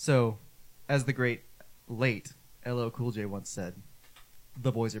So, as the great late LL Cool J once said,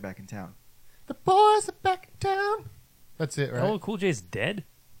 the boys are back in town. The boys are back in town. That's it, right? LL Cool J's dead?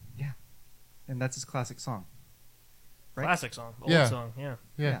 Yeah. And that's his classic song. Right? Classic song. Old Yeah. song, yeah.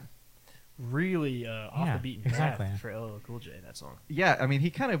 Yeah. Really off Yeah, the beaten exactly. path for LL Cool J, that song. Yeah, I mean, he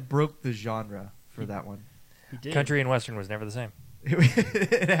kind of broke the genre for that one. He did. Country and Western was never the same.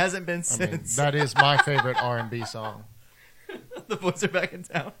 It hasn't been I mean, since. that is my favorite R&B song. The boys are back in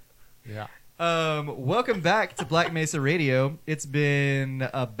town. Yeah. Welcome back to Black Mesa Radio. It's been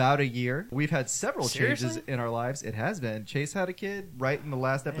about a year. We've had several changes Seriously? in our lives. It has been. Chase had a kid right in the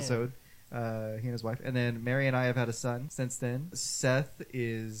last Man. episode. He and his wife. And then Mary and I have had a son since then. Seth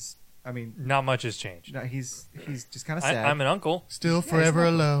is, I mean, Not much has changed. no, he's just kind of sad. I'm an uncle. Still forever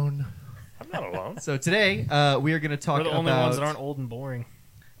it's not- alone. I'm not alone. So today, we are going to talk We're the about... only ones that aren't old and boring.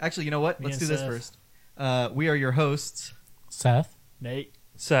 Actually, you know what? Me Let's and do this Seth. first. We are your hosts, Seth. Nate.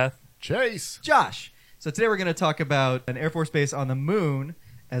 Seth. Chase. Josh. So today we're going to talk about an Air Force base on the moon,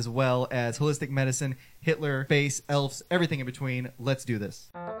 as well as holistic medicine, Hitler, space, elves, everything in between. Let's do this.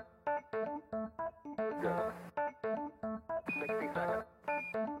 60 seconds.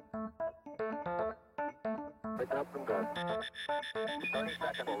 Pick up and go. 30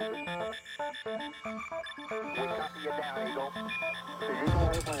 seconds. We copy you down, Eagle. The Eagle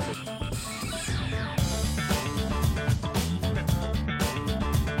has landed.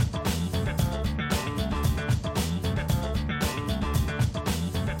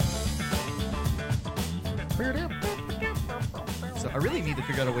 So I really need to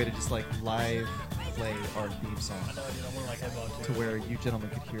figure out a way to just like live play our theme song I know, dude. I want to like headbone to too. where you gentlemen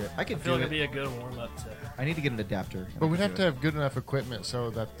could hear it. I I could feel do like it'd it. be a good warm up to. I need to get an adapter. and But I we'd can have do to it. have good enough equipment so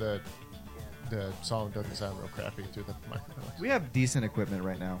that the song doesn't sound real crappy through the microphone. We have decent equipment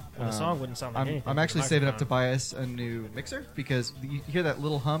right now. Well, the song wouldn't sound like anything. I'm with actually the saving up to microphone. buy us a new mixer because you hear that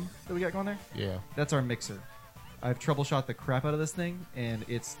little hum that we got going there? Yeah. That's our mixer. I've troubleshot the crap out of this thing, and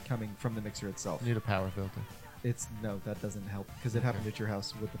it's coming from the mixer itself. Need a power filter. No, that doesn't help because it happened at your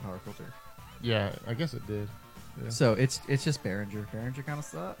house with the power filter. Yeah, I guess it did. Yeah. So it's just Behringer. Behringer kind of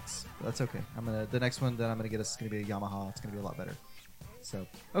sucks. But that's okay. The next one that I'm gonna get us is gonna be a Yamaha. It's gonna be a lot better. So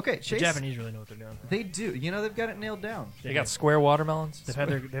okay, The Chase. Japanese really know what they're doing. They do. You know they've got it nailed down. They got square watermelons. They've had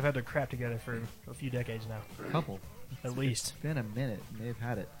their crap together for a few decades now, A couple. at least. It's been a minute. And they've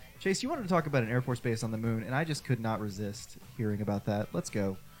had it. Chase, you wanted to talk about an Air Force base on the moon, and I just could not resist hearing about that. Let's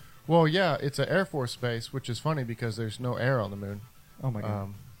go. Well, yeah, it's an Air Force base, which is funny because there's no air on the moon. Oh my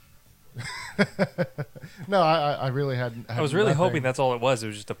god. No, I really hadn't. I was really hoping that's all it was. It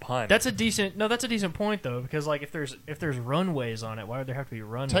was just a pun. That's a decent point though, because like if there's runways on it, why would there have to be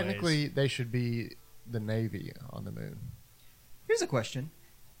runways? Technically, they should be the Navy on the moon. Here's a question: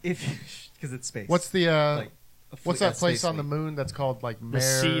 if because it's space, What's the like a what's fleet- that a place space on the fleet. moon that's called like The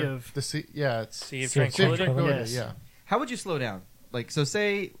Sea of- the sea? Yeah, it's Sea of Sea of Tranquility. Tranquility. Yes. Yeah, How would you slow down? Like, so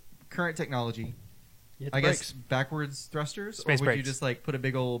say current technology, You hit the I brakes. guess backwards thrusters, Space or would you brakes. just like put a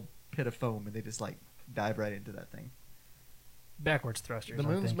big old pit of foam and they just like dive right into that thing? backwards thrusters. the I'm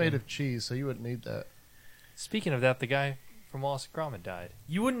moon's thinking. made of cheese, so you wouldn't need that. Speaking of that, the guy from Wallace and Gromit died.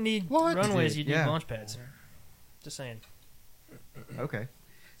 You wouldn't need What? runways. Dude, You'd yeah. need launch pads. Just saying. Okay.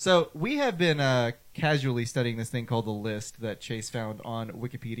 So we have been casually studying this thing called the list that Chase found on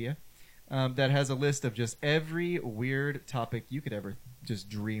Wikipedia. That has a list of just every weird topic you could ever just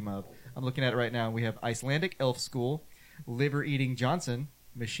dream of. I'm looking at it right now. We have Icelandic elf school, liver-eating Johnson,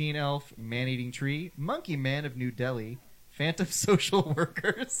 machine elf, man-eating tree, monkey man of New Delhi, phantom social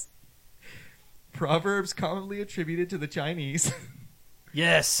workers, proverbs commonly attributed to the Chinese,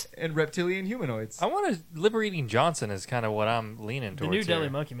 Yes. and reptilian humanoids. I want to. Liberating Johnson is kind of what I'm leaning The towards. New Delhi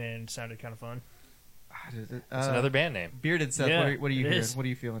here. Monkey Man sounded kind of fun. It's another band name. Bearded Seth, Yeah, what are you it hearing? is. What are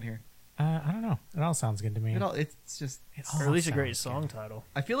you feeling here? I don't know. It all sounds good to me. It's just... Or at least a great sounds song title.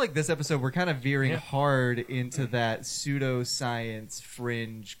 I feel like this episode we're kind of veering Yeah. hard into that pseudoscience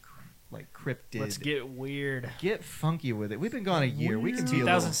fringe, like cryptid. Let's get weird. Get funky with it. We've been gone a year. We can be a little.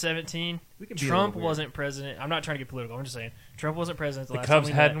 2017. We can be a Trump little weird. wasn't president. I'm not trying to get political. I'm just saying Trump wasn't president. The last Cubs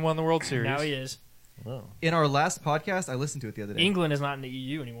time we hadn't met. won the World Series. Now he is. Oh. In our last podcast, I listened to it the other day. England is not in the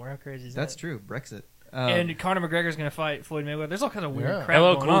EU anymore. How crazy is That's that? true. Brexit. And Conor McGregor's going to fight Floyd Mayweather. There's all kinds of weird Yeah. crap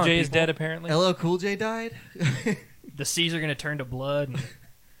LL going Cool on. J is people. dead apparently. LL Cool J died. The seas are going to turn to blood. And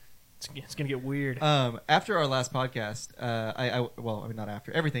it's going to get weird. After our last podcast, not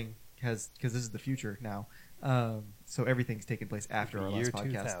after. Everything has, because this is the future now. So everything's taking place after our Year last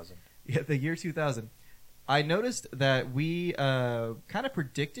podcast. 2000. Yeah, the year 2000. I noticed that we kind of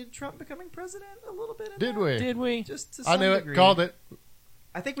predicted Trump becoming president a little bit. in Did that. we? Did we? Just to I some knew degree. it. Called it.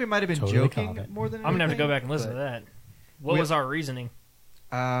 I think we might have been Totally joking called it. more than I'm going to have to anything, go back and listen but to that. What we- was our reasoning?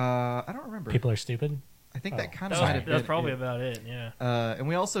 I don't remember. People are stupid. I think Oh. that kind of That might was, have been that's probably it. about it. Yeah. And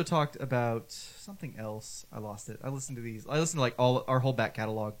we also talked about something else. I lost it. I listened to like all our whole back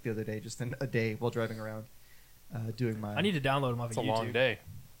catalog the other day, just in a day while driving around, doing my. I need to download them off It's of a YouTube. long day.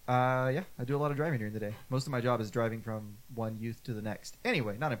 Yeah, I do a lot of driving during the day. Most of my job is driving from one youth to the next.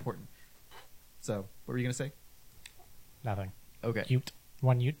 Anyway, not important. So, what were you gonna say? Nothing. Okay. Ute.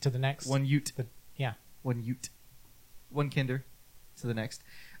 One ute to the next. One ute. Yeah. One ute. One kinder to the next.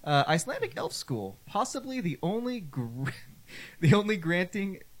 Icelandic Elf School, possibly the only the only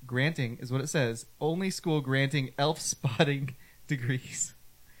granting is what it says. Only school granting elf spotting degrees.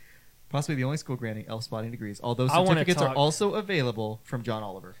 Possibly the only school granting elf spotting degrees. Although I wanna certificates are talk- also available from John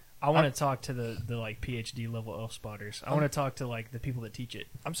Oliver. I want to talk to the like PhD level elf spotters. I want to talk to like the people that teach it.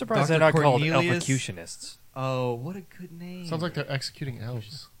 I'm surprised Dr. they're not Cornelius- called elfocutionists. Oh, what a good name! Sounds like they're executing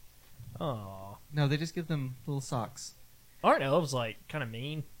elves. Oh, No, they just give them little socks. aren't elves like kind of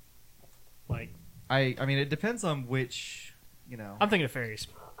mean? Like I mean, it depends on which, I'm thinking of fairies.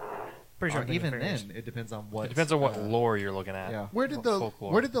 Pretty sure. I'm thinking even of fairies. then, it depends on what. It depends on what lore you're looking at. Yeah. Where did What the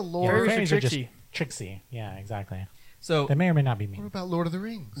folklore. where did the Yeah, lore? Fairies are fairies are just tricksy. tricksy. Yeah, exactly. So They may or may not be What mean. about Lord of the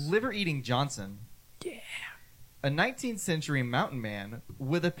Rings? Liver Eating Johnson. Yeah. A 19th century mountain man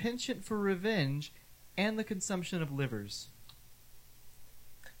with a penchant for revenge and the consumption of livers.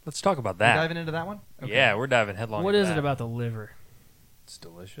 Let's talk about We're that. diving into that one? Okay. Yeah, we're diving headlong. What into is it that. about the liver? It's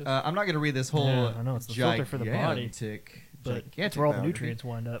delicious. I'm not going to read this whole Yeah, I know, it's the filter for the body. gigantic But it's where all the biography. nutrients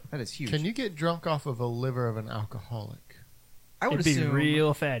wind up. That is huge. Can you get drunk off of a liver of an alcoholic? I would It'd be assume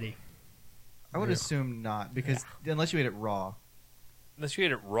real fatty. I would Yeah. assume not because unless you ate it raw, Unless you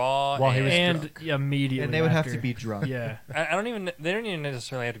ate it raw. While he and, was And drunk. immediately, and they would have after. to be drunk. Yeah. I don't even. They don't even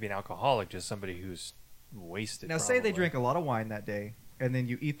necessarily have to be an alcoholic. Just somebody who's wasted. Now, say they probably. drink a lot of wine that day, and then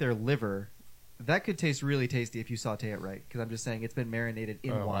you eat their liver. That could taste really tasty if you saute it right. Because I'm just saying it's been marinated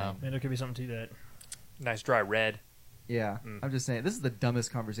in Oh, wine. wow. Man, there could be something to that. nice dry red. Yeah, Mm. I'm just saying this is the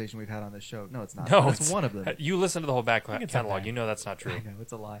dumbest conversation we've had on this show. No, it's not. No, That's it's- one of them. You listen to the whole back think it's up catalog. there. You know that's not I true. know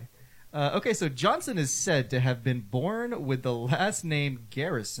it's a lie. Okay, so Johnson is said to have been born with the last name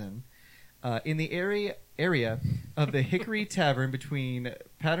Garrison in the area of the Hickory Tavern between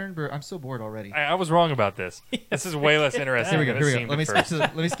Patternburg. I'm so bored already. I was wrong about this. This is way less interesting. Here we go. than it Here we go. seemed Let me at skip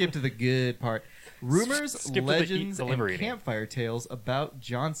first. let me skip to the good part. Rumors, Skip to the legends, the liver and eating. campfire tales about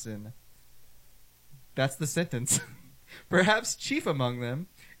Johnson. That's the sentence. Perhaps chief among them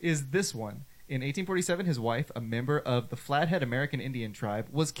is this one. In 1847, his wife, a member of the Flathead American Indian tribe,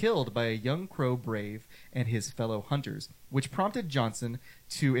 was killed by a young Crow brave and his fellow hunters, which prompted Johnson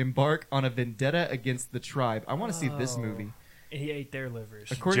to embark on a vendetta against the tribe. I want to see this Oh. movie. He ate their livers.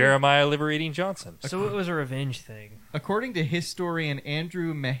 Jeremiah Liver Eating Johnson. So it was a revenge thing. According to historian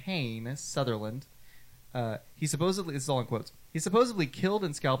Andrew Mahane Sutherland, he supposedly, this is all in quotes, he supposedly killed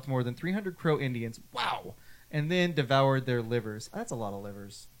and scalped more than 300 Crow Indians, wow, and then devoured their livers. That's a lot of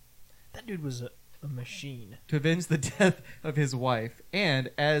livers. That dude was a machine. To avenge the death of his wife, and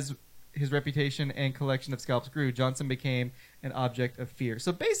as his reputation and collection of scalps grew, Johnson became an object of fear.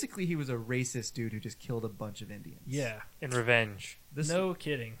 So basically, he was a racist dude who just killed a bunch of Indians. Yeah. In revenge. This, No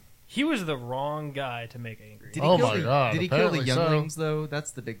kidding. He was the wrong guy to make angry. Did he Oh kill my the, God, Did he kill the apparently so. younglings, though?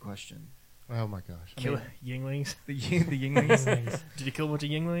 That's the big question. Oh my gosh. Kill mean- Yinglings? The younglings. Did he kill a bunch of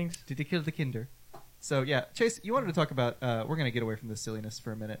Yinglings? Did he kill the kinder? So yeah, Chase, you wanted to talk about. We're gonna get away from this silliness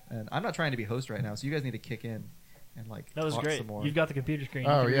for a minute, and I'm not trying to be host right now, so you guys need to kick in and like That was talk great. some more. You've got the computer screen. Oh,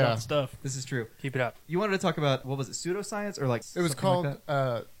 You can read yeah. all the stuff. This is true. Keep it up. You wanted to talk about what was it, pseudoscience or like It was something called. like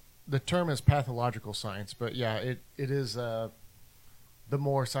that? The term is pathological science, but yeah, it is the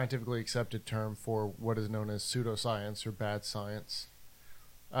more scientifically accepted term for what is known as pseudoscience or bad science,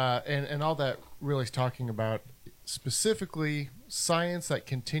 and all that really is talking about specifically science that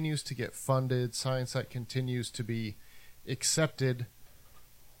continues to get funded, science that continues to be accepted,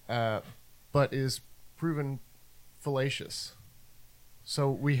 but is proven fallacious. So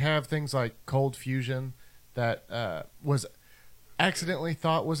we have things like cold fusion that was accidentally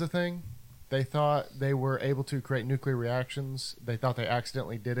thought was a thing. They thought they were able to create nuclear reactions. They thought they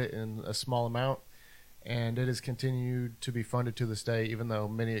accidentally did it in a small amount, and it has continued to be funded to this day, even though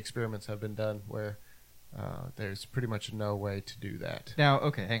many experiments have been done where there's pretty much no way to do that. Now,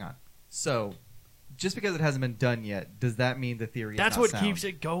 okay, hang on. So, just because it hasn't been done yet, does that mean the theory? That's is not what sound? keeps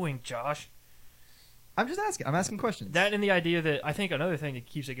it going, Josh. I'm just asking. I'm asking questions. That and the idea that I think another thing that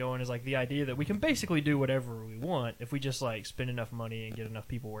keeps it going is like the idea that we can basically do whatever we want if we just like spend enough money and get enough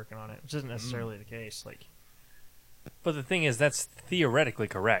people working on it, which isn't necessarily the case. Like, But the thing is, that's theoretically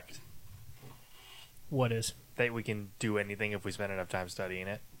correct. what is? That we can do anything if we spend enough time studying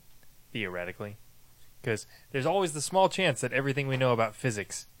it. Theoretically. Because there's always the small chance that everything we know about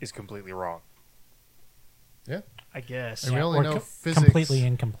physics is completely wrong. I guess. And we only or know co- physics. completely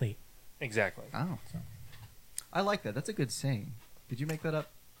incomplete. Exactly. Oh, I like that. That's a good saying. Did you make that up?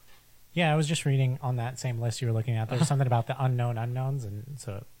 Yeah, I was just reading on that same list you were looking at. There was something about the unknown unknowns, and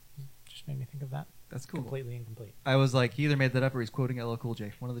so it just made me think of that. That's cool. Completely incomplete. I was like, he either made that up or he's quoting LL Cool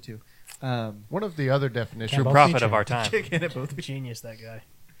J. One of the two. One of the other definitions. Can't both Prophet be of true. our time. Kicking it both. Genius, that guy.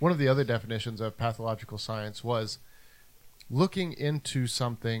 One of the other definitions of pathological science was looking into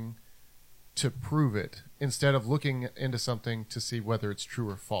something to prove it instead of looking into something to see whether it's true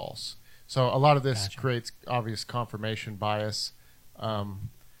or false. So a lot of this Gotcha. creates obvious confirmation bias.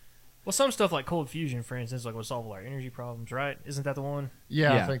 Well, some stuff like cold fusion, for instance, like would solve all our energy problems, right? Isn't that the one?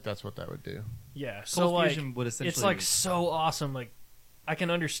 Yeah, Yeah. I think that's what that would do. Yeah. So Cold like, fusion would essentially. it's like so awesome. Like, I can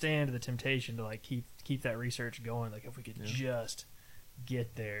understand the temptation to like keep that research going. Like, if we could just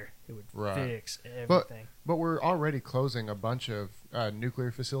get there, it would Right. fix But everything. but we're already closing a bunch of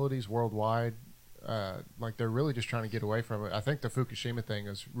nuclear facilities worldwide. Like they're really just trying to get away from it. I think the Fukushima thing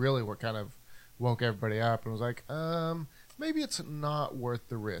is really what kind of woke everybody up and was like, maybe it's not worth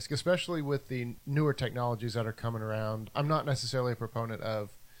the risk, especially with the newer technologies that are coming around. I'm not necessarily a proponent of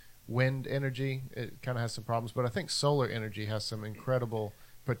wind energy. It kind of has some problems, but I think solar energy has some incredible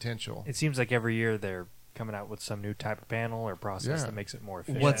potential. It seems like every year they're coming out with some new type of panel or process Yeah. that makes it more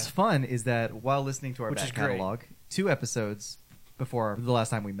efficient. What's fun is that while listening to our Which back is great. catalog, 2 episodes before the last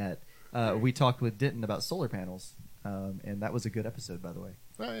time we met, we talked with Denton about solar panels, and that was a good episode, by the way.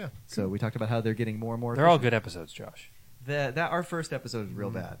 Oh yeah. So we talked about how they're getting more and more. They're all efficient. good episodes, Josh. That our first episode is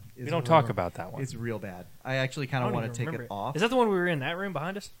real bad. We don't talk about that one. It's real bad. I actually I kind of don't want even to take remember it off. Is that the one we were in that room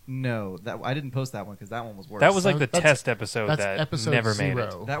behind us? No, that I didn't post that one because that one was worse. That was like the That's- test episode That's that episode never 0. made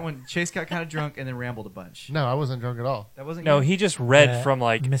it. that one. Chase got kind of drunk and then rambled a bunch. No, I wasn't drunk at all. That wasn't. No, good? he just read The from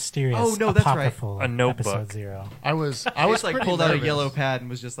like mysterious. Oh, no, that's right. apocryphal A notebook. Episode 0. I was Chase like pretty pulled out a nervous. yellow pad and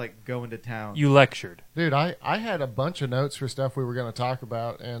was just like going to town. you lectured. Dude, I had a bunch of notes for stuff we were going to talk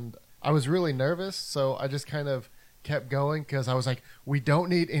about, and I was really nervous, so I just kind of kept going because I was like, we don't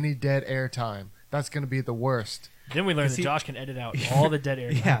need any dead air time. That's going to be the worst. Then we learned Is that he- Josh can edit out all the dead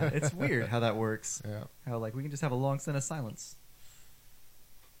air. Yeah, it's weird how that works. Yeah. How like we can just have a long sentence of silence.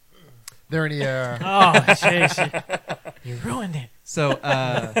 There any Oh, jeez. You ruined it. So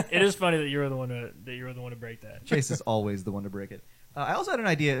It is funny that you were the one to break that. Chase is always the one to break it. I also had an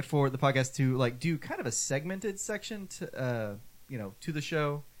idea for the podcast to like do kind of a segmented section to to the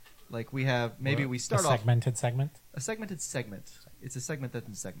show. Like we have maybe we A start off segmented segment. a segmented segment. It's a segment that's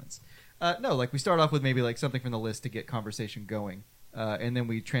in segments. No, like we start off with maybe like something from the list to get conversation going, and then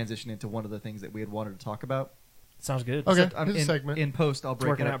we transition into one of the things that we had wanted to talk about. Sounds good. Okay. So, here's a in, segment. in post, I'll It's break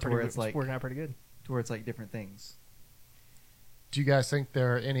working it out up to pretty where good. it's like It's working out pretty good. to where it's like different things. do you guys think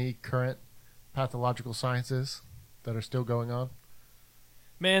there are any current pathological sciences that are still going on?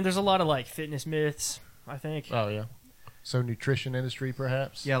 Man, there's a lot of like fitness myths, I think. Oh yeah. So nutrition industry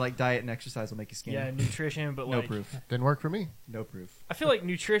perhaps? Yeah, like diet and exercise will make you skinny. Yeah, nutrition, but no like proof. Didn't work for me. No proof. I feel like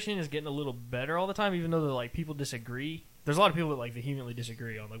nutrition is getting a little better all the time, even though like people disagree. There's a lot of people that like vehemently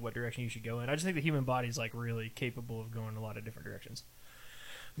disagree on like what direction you should go in. I just think the human body is like really capable of going in a lot of different directions.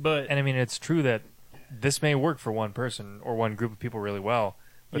 But And I mean, it's true that this may work for one person or one group of people really well,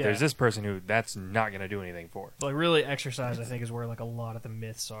 but Yeah. there's this person who that's not going to do anything for. like really exercise, I think, is where like a lot of the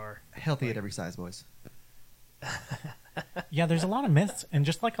myths are. Healthy at every size, boys. Yeah, there's a lot of myths and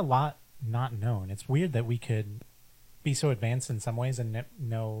just like a lot not known. It's weird that we could be so advanced in some ways and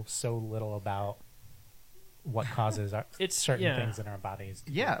know so little about what causes It's- certain yeah. things in our bodies. to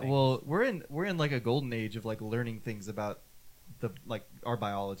do Yeah, things. well, we're in like a golden age of like learning things about the like our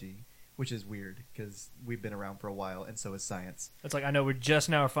biology, which is weird because we've been around for a while, and so is science. It's like I know we're just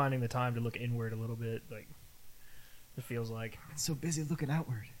now finding the time to look inward a little bit. Like it feels like It's so busy looking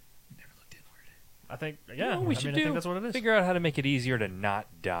outward. We never looked inward. I think You yeah. know what we I should mean, do? I think that's what it is. Figure out how to make it easier to not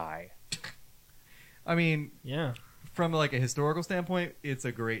die. I mean, Yeah. from like a historical standpoint, it's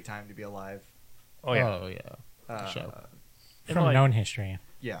a great time to be alive. Oh yeah. Oh yeah. Sure. And, from like, known history.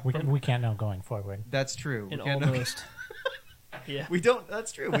 Yeah, We can't know going forward. that's true. and We can't know- almost. Yeah. we don't.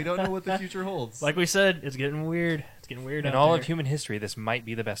 That's true. We don't know what the future holds. Like we said, it's getting weird. It's getting weird. In out all there. of human history, this might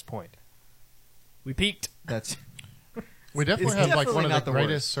be the best point. we peaked. that's We definitely It's have like one definitely of not the the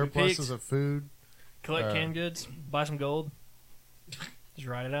greatest worst. We surpluses peaked. of food. Collect canned goods. Buy some gold. Just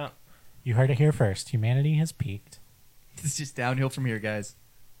ride it out. You heard it here first. Humanity has peaked. it's just downhill from here, guys.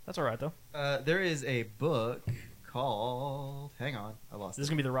 That's all right though. There is a book called. Hang on, I lost This is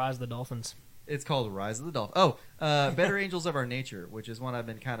it. gonna be the rise of the dolphins. It's called Rise of the Dolphin. Oh, Better Angels of Our Nature, which is one I've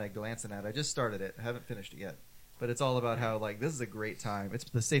been kind of glancing at. I just started it. I haven't finished it yet. but it's all about how like this is a great time. It's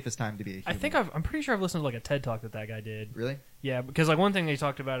the safest time to be a human. I think I'm pretty sure I've listened to like a TED talk that guy did. really. Yeah, because like one thing they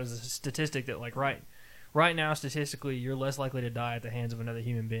talked about is a statistic that like right now statistically you're less likely to die at the hands of another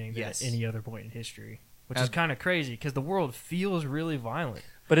human being than Yes. at any other point in history, which Ab- is kind of crazy because the world feels really violent.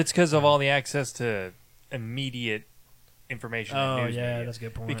 But it's because of all the access to immediate information. Oh and news yeah, media. that's a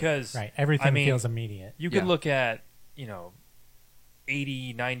good point. Because Right. Everything I mean, feels immediate. you could Yeah. look at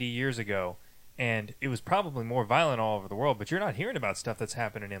 80, 90 years ago, and it was probably more violent all over the world. But you're not hearing about stuff that's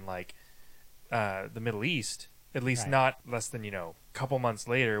happening in like the Middle East. At least Right. not less than a couple months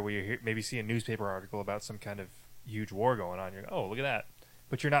later, where you maybe see a newspaper article about some kind of huge war going on. You're oh, look at that,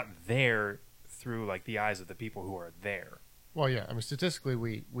 but you're not there through like the eyes of the people who are there. Well, yeah. I mean, statistically,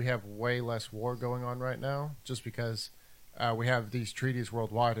 we have way less war going on right now, just because we have these treaties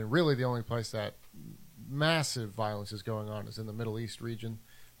worldwide, and really the only place that massive violence is going on is in the Middle East region,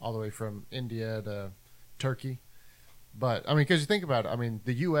 all the way from India to Turkey. But I mean, because you think about it, I mean,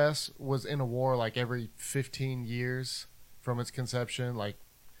 the U.S. was in a war like every 15 years from its conception. Like,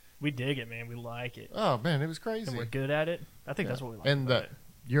 we dig it, man. We like it, oh man, it was crazy. and we're good at it. I think Yeah. that's what we like. And about it.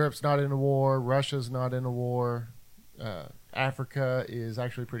 Europe's not in a war. Russia's not in a war. Africa is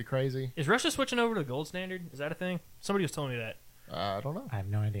actually pretty crazy. Is Russia switching over to the gold standard? Is that a thing? Somebody was telling me that. I don't know. I have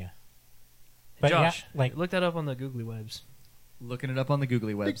no idea. But Josh, yeah, like look that up on the googly webs. Looking it up on the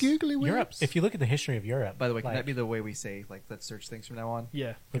googly webs. googly Europe. If you look at the history of Europe, By the way, can like, that be the way we say like let's search things from now on?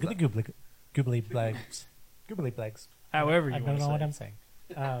 Yeah. look at the googly blegs, googly blegs. However you I want don't to know say. what I'm saying.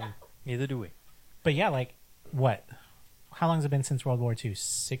 Neither do we. But yeah, like what? How long has it been since World War II?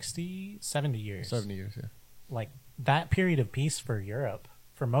 60, 70 years. 70 years, yeah. Like that period of peace for Europe,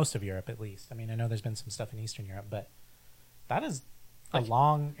 for most of Europe at least. I mean, I know there's been some stuff in Eastern Europe, but that is a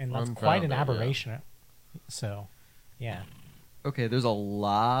long and that's quite an Unfounded, yeah. aberration. So, yeah. Okay, there's a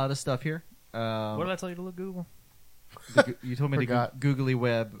lot of stuff here. What did I tell you to look Google? You told me to Forgot. googly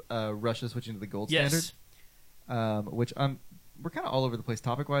web Russia switching to the gold Yes. standard, which we're kind of all over the place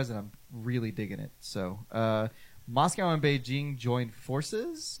topic wise, and I'm really digging it. So, Moscow and Beijing joined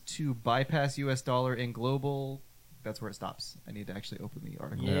forces to bypass U.S. dollar and global. That's where it stops. I need to actually open the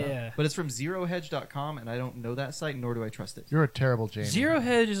article. Yeah. But it's from zerohedge.com, and I don't know that site, nor do I trust it. You're a terrible Jamie. Zero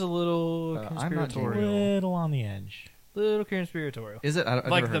Hedge is a little I'm not conspiratorial. Little on the edge. Little conspiratorial. Is it? I've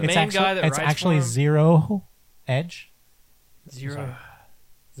Like never the heard of it. main guy that it's writes actually for him? zero edge. Zero.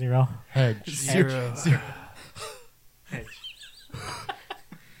 Zero. Hedge. Zero.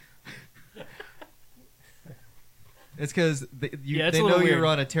 It's because Yeah, it's they a know little you're weird.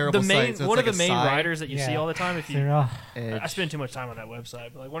 on a terrible The main site. So it's one like of the a main side writers that you see Yeah. all the time. If you, Zero. edge. I spend too much time on that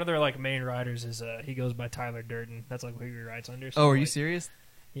website. But like one of their like main writers is he goes by Tyler Durden. That's like who he writes under. So Oh, are you like, serious?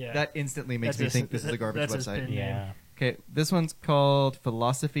 Yeah. That instantly makes That's me his- think this is a garbage that's his website. pin. Yeah. Okay, this one's called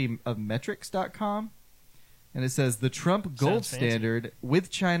philosophyofmetrics.com, and it says the Trump gold Sounds fancy. standard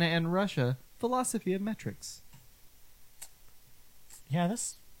with China and Russia, philosophy of metrics. Yeah,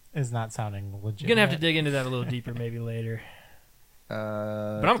 this is not sounding legit. You're gonna have to dig into that a little deeper maybe later.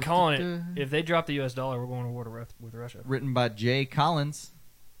 But I'm calling it. If they drop the U.S. dollar, we're going to war with Russia. Written by Jay Collins,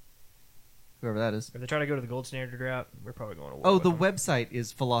 whoever that is. If they try to go to the gold standard route, we're probably going to war. Oh, with the them. website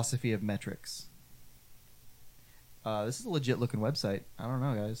is philosophy of metrics. This is a legit looking website. I don't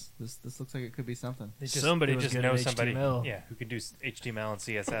know, guys. This looks like it could be something. Somebody was good know at somebody, HTML. yeah, who can do HTML and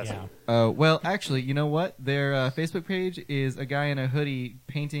CSS. Yeah. Well, actually, you know what? Their Facebook page is a guy in a hoodie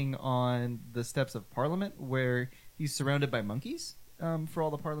painting on the steps of Parliament, where he's surrounded by monkeys for all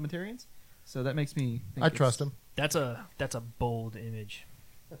the parliamentarians. So that makes me. Think I trust him. That's a bold image.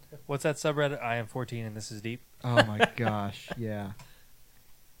 What's that subreddit? I am 14 and this is deep. Oh my gosh! Yeah.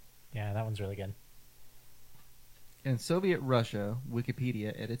 Yeah, that one's really good. In Soviet Russia,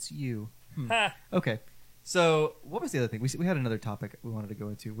 Wikipedia edits you. Ha! Okay. So what was the other thing? We had another topic we wanted to go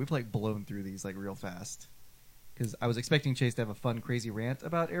into. We've like blown through these like real fast because I was expecting Chase to have a fun, crazy rant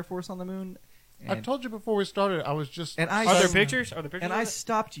about Air Force on the moon. I told you before we started, I was just. And I Are there s- pictures? Are there pictures? And of I it?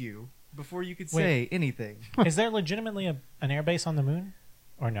 stopped you before you could Wait. say anything. Is there legitimately an airbase on the moon,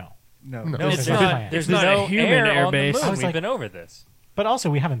 or no? No. No. No, It's it's not- not. There's it's not no a human air on the airbase. moon. I was We've like- been over this. But also,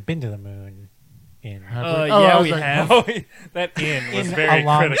 we haven't been to the moon in Have Oh, I yeah, was we like, have. That in was in very a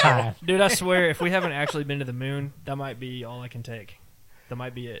long critical. time. Dude, I swear, if we haven't actually been to the moon, that might be all I can take. That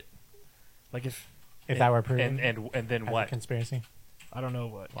might be it. Like if If that were proven, And then as a what? conspiracy? I don't know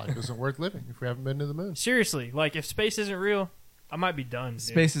what. Life isn't worth living if we haven't been to the moon. Seriously, like if space isn't real, I might be done. Dude.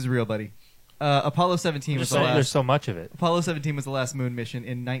 Space is real, buddy. Apollo 17 was Just the saying, There's last. so much of it. Apollo 17 was the last moon mission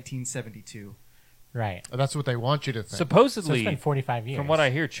in 1972. Right. That's what they want you to think. So it's Supposedly, been 45 years. from what I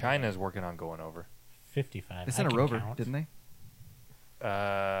hear, China is working on going over. 55. They I sent a can rover, count. didn't they?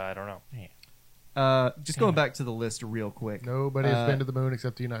 I don't know. Yeah. Just going back to the list real quick. Nobody has been to the moon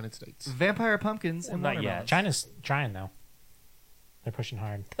except the United States. Vampire pumpkins and not watermelons. yet. China's trying though. They're pushing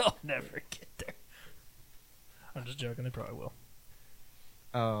hard. They'll never get there. I'm just joking. They probably will.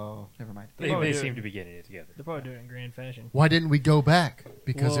 Oh, never mind. They probably do seem it. to be getting it together. They'll probably do it in grand fashion. Why didn't we go back?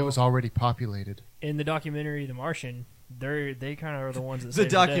 Because it Well- was already populated. In the documentary The Martian, they kind of are the ones that The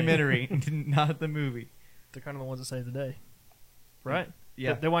save documentary, not the movie. They're kind of the ones that save the day, right?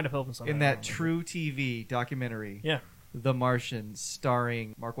 Yeah. They wind up helping somebody. In that True TV documentary, Yeah, The Martian,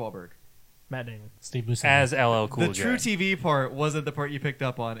 starring Mark Wahlberg. Matt Damon. Steve Buscemi. As LL Cool The J. True TV part wasn't the part you picked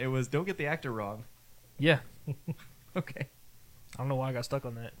up on. It was don't get the actor wrong. Yeah, Okay. I don't know why I got stuck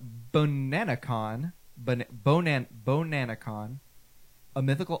on that. Bonanacon, Bonanacon, a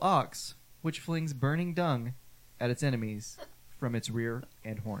mythical ox which flings burning dung at its enemies from its rear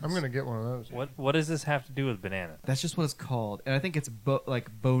and horns. I'm going to get one of those. What does this have to do with banana? That's just what it's called, and I think it's like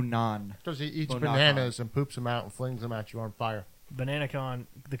bonan. Because he eats Bonacon. bananas and poops them out and flings them at you on fire. BananaCon.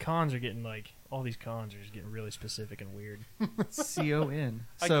 The cons are getting all these cons are just getting really specific and weird. CON.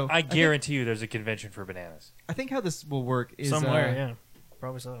 I, So I guarantee you there's a convention for bananas. I think how this will work is Somewhere, yeah,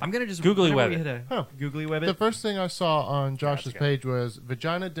 probably so. I'm gonna just Googly whenever web we it. hit a Huh. Googly web The it. first thing I saw on Josh's Gotcha. page was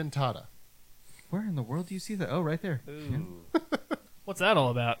vagina dentata. Where in the world do you see that? Oh, right there. Yeah. What's that all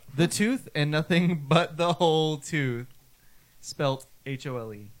about? The tooth and nothing but the whole tooth, spelt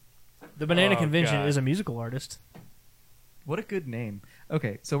HOLE. The Banana Oh, Convention God. is a musical artist. What a good name.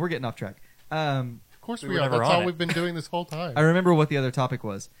 Okay, so we're getting off track. Of course We we were are. never That's on all it. we've been doing this whole time. I remember what the other topic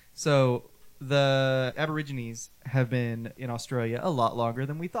was. So the Aborigines have been in Australia a lot longer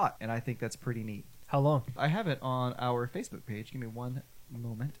than we thought, and I think that's pretty neat. How long? I have it on our Facebook page. Give me one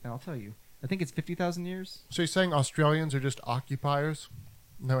moment, and I'll tell you. I think it's 50,000 years. So you're saying Australians are just occupiers?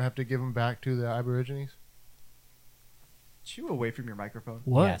 No, have to give them back to the Aborigines? Chew away from your microphone.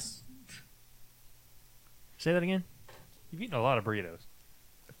 What? Yes. Say that again. You've eaten a lot of burritos.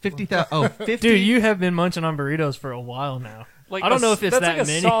 50,000. Oh, 50. Dude, you have been munching on burritos for a while now. I don't know if it's that's that like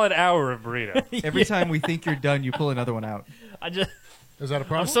many. a solid hour of burrito. Every time we think you're done, you pull another one out. Is that a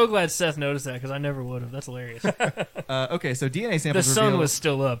problem? I'm so glad Seth noticed that because I never would have. That's hilarious. Okay, so DNA The samples sun reveal- was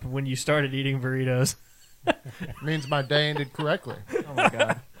still up when you started eating burritos. means my day ended correctly. Oh my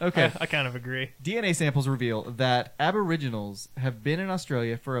god. Okay. I kind of agree. DNA samples reveal that Aboriginals have been in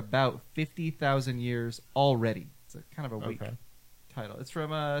Australia for about 50,000 years already. It's a kind of a weak Okay. title. It's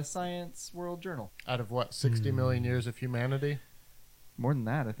from Science World Journal. Out of what, 60 million years of humanity? More than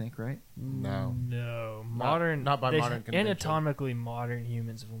that, I think, right? No. No. Modern. not by modern convention. Anatomically, modern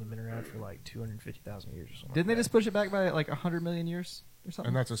humans have only been around for like 250,000 years or something. Didn't they just push it back by like 100 million years or something?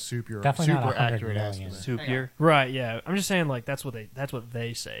 And that's a super, Definitely not super 100 accurate million. estimate. Soup here. Right, yeah. I'm just saying, like, that's what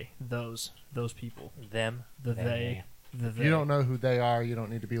they say. Those people. Them. The They. they. The If they. you don't know who they are, you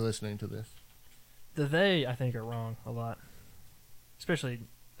don't need to be listening to this. The they, I think, are wrong a lot. Especially,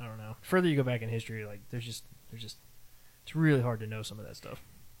 I don't know. Further you go back in history, like, there's just, it's really hard to know some of that stuff.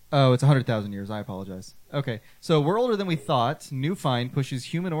 Oh, it's 100,000 years. I apologize. Okay, so we're older than we thought. New find pushes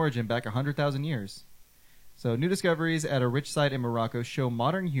human origin back 100,000 years. So new discoveries at a rich site in Morocco show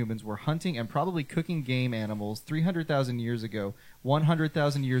modern humans were hunting and probably cooking game animals 300,000 years ago,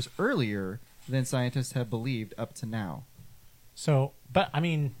 100,000 years earlier than scientists have believed up to now. So, but I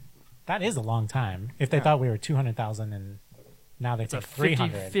mean, that is a long time. If they Yeah. thought we were 200,000 and now they It's a think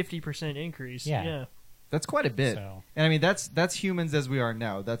 300. 50% increase. Yeah. Yeah. That's quite a bit. So, And I mean, that's humans as we are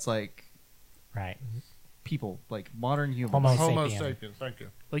now. That's like right. people, like modern humans. Homo Homo sapien. sapiens, thank you.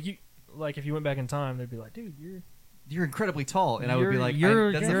 Like if you went back in time, they'd be like, dude, You're incredibly tall, and I would be You're- like,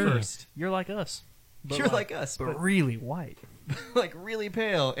 you're- that's you're- a first. you're like us. But You're like us, but but really white. like really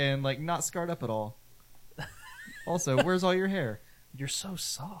pale and like not scarred up at all. Also, where's all your hair? You're so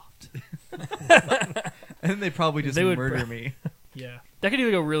soft. And then they'd probably just They would murder pro- me. Yeah. That could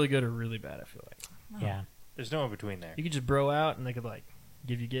either go really good or really bad, I feel like. Yeah. There's no in between there. You could just bro out and they could like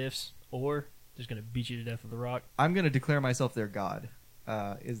give you gifts, or just gonna beat you to death with a rock. I'm going to declare myself their god.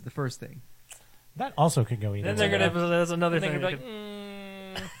 Is the first thing. That also could go either Then way. they're gonna- That's another And they thing. could be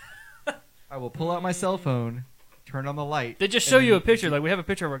that like, could- I will pull out my cell phone, turn on the light. They just and show you a then- picture. Like we have a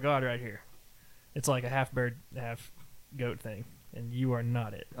picture of our god right here. It's like a half bird, half goat thing, and you are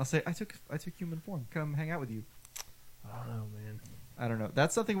not it. I'll say I took human form. Come hang out with you. I don't know, man. I don't know.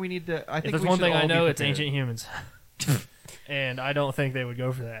 That's something we need to. I If think there's we one should thing all I be know, it's prepared. ancient humans, and I don't think they would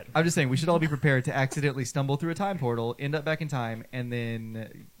go for that. I'm just saying we should all be prepared to accidentally stumble through a time portal, end up back in time, and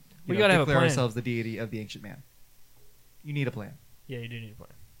then We gotta have a declare plan. ourselves the deity of the ancient man. You need a plan. Yeah, you do need a plan.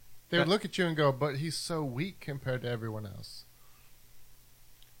 They would look at you and go, but he's so weak compared to everyone else.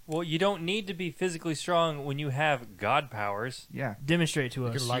 Well, you don't need to be physically strong when you have god powers. Yeah. Demonstrate to You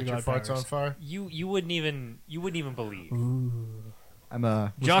us. can light your god farts powers. on fire. You wouldn't even believe. I'm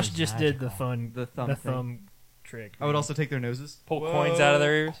a Josh is just did the magical. fun, the thumb. the thing. thumb trick. I would also take their noses. Pull coins out of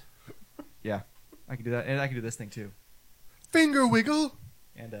their ears. Yeah, I can do that, and I can do this thing too, Finger wiggle.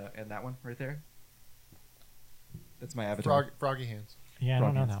 and that one right there. That's my avatar. Froggy hands. Yeah, I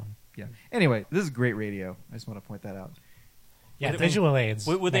don't know Frog that one. Yeah. Anyway, this is great radio. I just want to point that out. Yeah, Would- visual aids.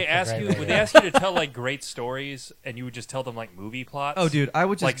 Would they make for ask great you? radio. Would they ask you to tell like great stories, and you would just tell them like movie plots? Oh, dude, I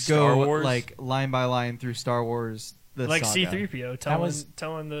would just Like go Star Wars? like line by line through Star Wars. The like saga. C-3PO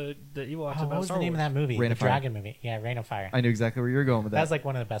telling the Ewoks Oh, about what was Star the name Wars. of that movie? Rain The of Fire. Dragon movie. Yeah, Rain of Fire. I knew exactly where you were going with that. That's like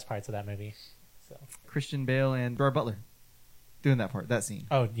one of the best parts of that movie. So. Christian Bale and Gerard Butler doing that part, that scene.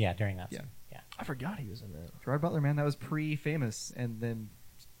 Oh yeah, during that. Yeah. Scene. Yeah. I forgot he was in that. Gerard Butler, man, that was pre-famous and then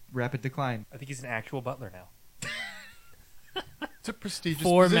rapid decline. I think he's an actual butler now. It's a prestigious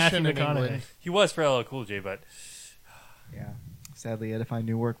For position Matthew in McConaughey. England. He was for LL Cool J, but Yeah. Sadly, he had to find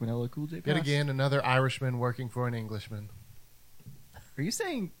new work when LL Cool J passed. Yet again, another Irishman working for an Englishman. Are you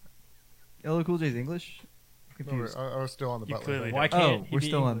saying LL Cool J is English? I'm No, confused. we're still on the You Butler. clearly thing. Why Oh, can't he we're be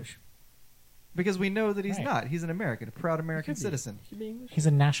still on- English? Because we know that he's Right. not. He's an American, a proud American could be. citizen. He be English? He's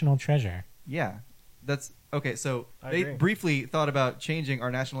a national treasure. Yeah. That's okay. So I they agree. briefly thought about changing our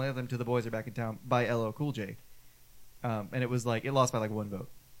national anthem to "The Boys Are Back in Town" by LL Cool J, and it was like it lost by like one vote.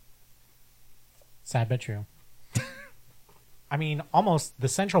 Sad but true. I mean, almost the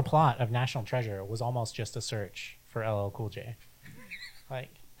central plot of National Treasure was almost just a search for LL Cool J. Like,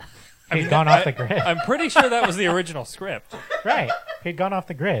 he'd gone off the grid. I'm pretty sure that was the original script. Right. He'd gone off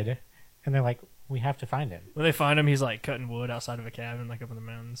the grid, and they're like, we have to find him. When they find him, he's like cutting wood outside of a cabin, like up in the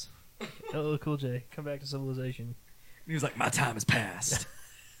mountains. LL Cool J, come back to civilization. He was like, "My time has passed."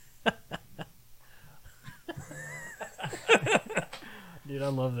 Dude, I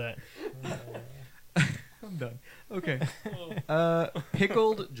love that. I'm done. Okay.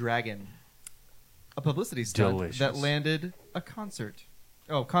 Pickled Dragon, a publicity stunt Delicious. that landed a contract.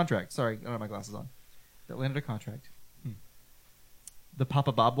 Sorry, I don't have my glasses on. That landed a contract. The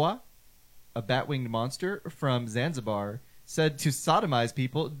Papa Babwa, a bat-winged monster from Zanzibar, said to sodomize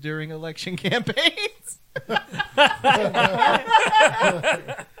people during election campaigns.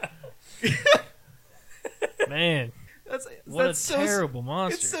 Man, what that's a terrible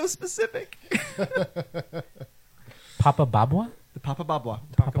monster. It's so specific. Papa Babwa? The Papa Babwa.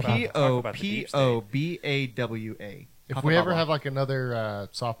 Papa Babwa. P-O-P-O-B-A-W-A. If Papa we ever Babwa. have like another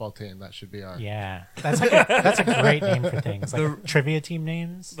softball team, that should be our. Yeah. That's a great name for things. Like The- trivia team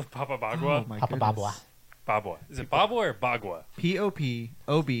names. The Papa Oh, Bagua. my Papa goodness. Babwa. Babwa. Is it Babwa or Bagua? P-O-P-O-B-A-W-A.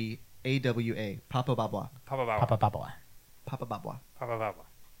 Papa Babwa. Papa Babwa. Papa Babwa. Papa Babwa. Papa Babwa.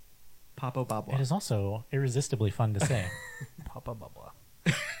 Papa Babwa. It is also irresistibly fun to say. Papa Bubba.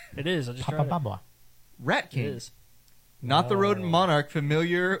 It is. I just Papa tried it. Babwa. Rat It King. is. Not the rodent Oh. monarch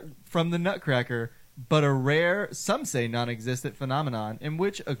familiar from the Nutcracker, but a rare, some say non-existent phenomenon in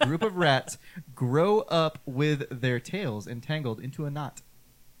which a group of rats grow up with their tails entangled into a knot.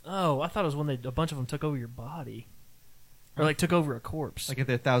 Oh, I thought it was when a bunch of them took over your body, or like took over a corpse. Like if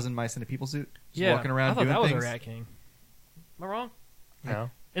they're 1,000 mice in a people suit, just yeah, walking around I thought doing that was things. a Rat King. Am I wrong?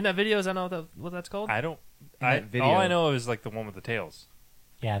 No, In that video, is that not what that's called? I don't. In that video. All I know is like the one with the tails.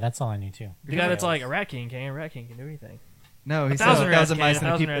 Yeah, that's all I knew too. the guy that's like a Rat King can. Rat King can do anything. No, he said 1,000 rats, 1,000 mice Ken, in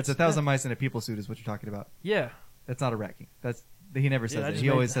a 1,000 people. It's rats. 1,000 mice in a people suit is what you're talking about. Yeah. That's not a rat king. He never says Yeah, I that. just He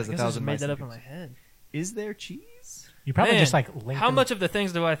made- always says I guess I just 1,000 made mice. that in a up in people my head. suit. Is there cheese? You probably Man, just like link How them- much of the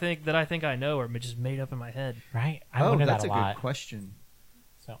things do I think I know are just made up in my head? right? I Oh, wonder that's that a a lot. good question.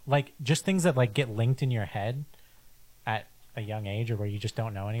 So, like, just things that like get linked in your head at a young age, or where you just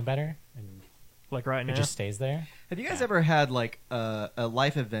don't know any better, and Like right it now. just stays there. Have you guys Yeah. ever had like a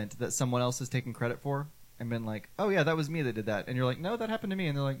life event that someone else has taken credit for and been like, "Oh yeah, that was me that did that," and you're like, "No, that happened to me,"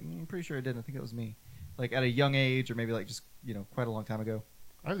 and they're like, "I'm pretty sure it didn't. I think it was me." Like at a young age, or maybe like just quite a long time ago.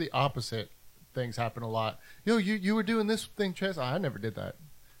 I have the opposite things happen a lot. You were doing this thing, Chess. I never did that.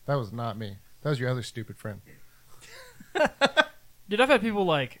 That was not me. That was your other stupid friend. Dude, I've had people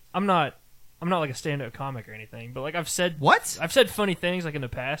like I'm not like a stand-up comic or anything, but like I've said funny things like in the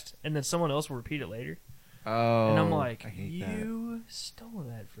past, and then someone else will repeat it later, Oh, and I'm like, I hate that. you stole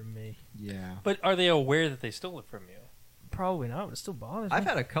that from me. Yeah, But are they aware that they stole it from you? Probably not, but it still bothers me. I've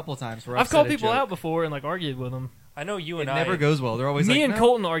had a couple times where I've I've called said a people joke. out before and like argued with them. I know you It and I. never goes well. They're always Me like, and "No."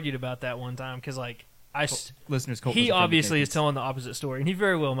 Colton argued about that one time because like Listeners, Colton was he a friend of obviously is Nathan's. telling the opposite story, and he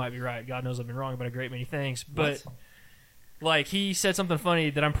very well might be right. God knows I've been wrong about a great many things, but like he said something funny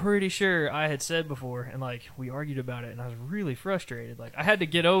that I'm pretty sure I had said before, and like we argued about it, and I was really frustrated. Like I had to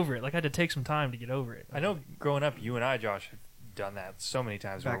get over it. Like I had to take some time to get over it. I know growing up, you and I, Josh, have done that so many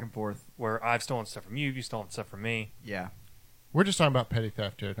times. Back and forth. Where I've stolen stuff from you've stolen stuff from me. Yeah. We're just talking about petty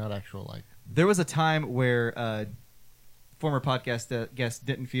theft here, not actual like. There was a time where former podcast guest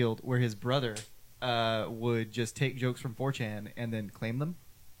Denton Field, where his brother would just take jokes from 4chan and then claim them.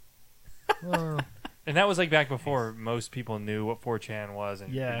 And that was like back before most people knew what 4chan was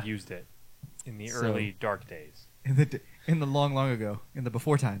and Yeah. used it in the So- early dark days. In the long ago, in the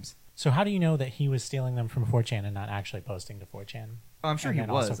before times. So how do you know that he was stealing them from 4chan and not actually posting to 4chan? I'm sure And he then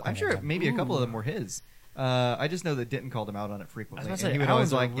also was. I'm claiming sure them. maybe a couple of them were his. I just know that Denton called him out on it frequently. I was And about to he say, would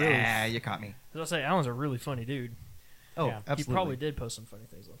always Alan's like, a really- yeah, you caught me. As I say, Alan's a really funny dude. Oh, Yeah. absolutely. He probably did post some funny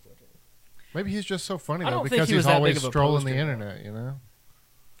things on 4chan. Maybe he's just so funny I though don't think because he he's was that always big of a strolling the poster. internet, you know.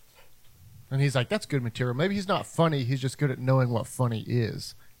 And he's like, "That's good material." Maybe he's not funny. He's just good at knowing what funny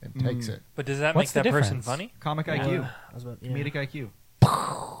is and takes it. But does that What's make the that person difference? funny? Comic Yeah. IQ. I was about, yeah. Comedic IQ.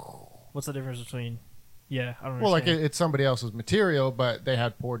 What's the difference between? Yeah, I don't Well, like understand. it's somebody else's material, but they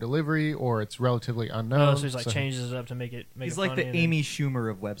had poor delivery or it's relatively unknown. Oh, so he's like changes it up to make it. He's it like funny the and then- Amy Schumer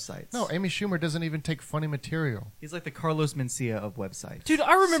of websites. No, Amy Schumer doesn't even take funny material. He's like the Carlos Mencia of websites. Dude,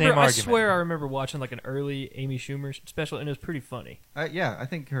 I remember. Same I argument. swear, I remember watching like an early Amy Schumer special, and it was pretty funny. Yeah, I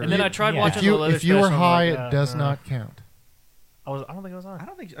think her. And then I tried Yeah. watching If you the Leather if you were special, I'm high, like, it does uh, not count. I don't think it was on. I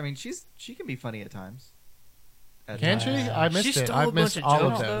don't think. I mean, she can be funny at times. At Can times. she? I missed she it. stole I a missed bunch all of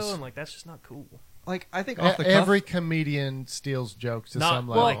of jokes though, those. and like that's just not cool. Like I think off the cuff. Every comedian steals jokes to Not some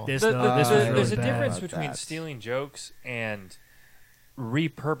well, level. like this. The- though. the- This the- was really there's a bad. difference about between that. stealing jokes and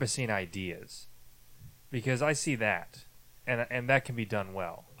repurposing ideas, because I see that, and that can be done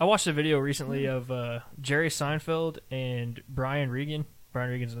well. I watched a video recently of Jerry Seinfeld and Brian Regan. Brian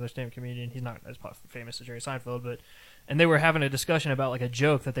Regan's another stand-up comedian. He's not as famous as Jerry Seinfeld, but and they were having a discussion about like a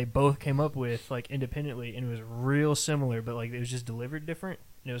joke that they both came up with like independently, and it was real similar, but like it was just delivered different.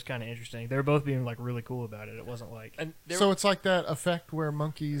 And it was kind of interesting. They were both being like really cool about it. It wasn't like And there, So it's like that effect where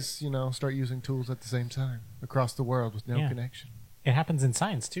monkeys, start using tools at the same time across the world with no Yeah. connection. It happens in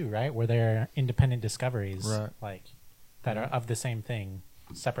science too, right? Where there are independent discoveries, Right. like that are of the same thing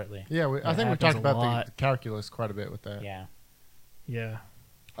separately. Yeah, I That think we happens talked a about lot. the calculus quite a bit with that. Yeah. yeah.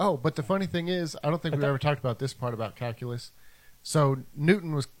 Oh, but the funny thing is, I don't think But we've that- ever talked about this part about calculus. So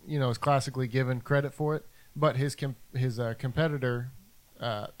Newton was, is classically given credit for it, but his competitor,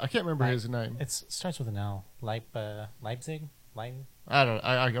 I can't remember his name. It starts with an L. Leipzig?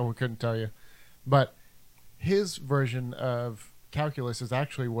 I couldn't tell you, but his version of calculus is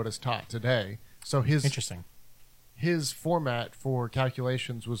actually what is taught today. So Interesting. his format for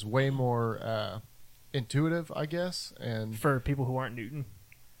calculations was way more intuitive, I guess, and For people who aren't Newton.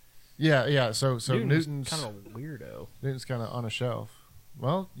 yeah. So Newton's kind of a weirdo. Newton's kind of on a shelf.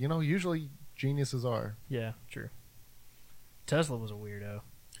 Well, usually geniuses are. Yeah, true. Tesla was a weirdo.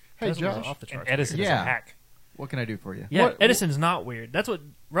 Hey, Tesla was Josh. off the and charts Edison weird. is Yeah. a hack. What can I do for you? Yeah, What- Edison's not weird. That's what,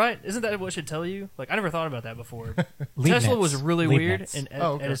 right? Isn't that what should tell you? Like, I never thought about that before. Leibniz. Tesla was really weird, Leibniz. and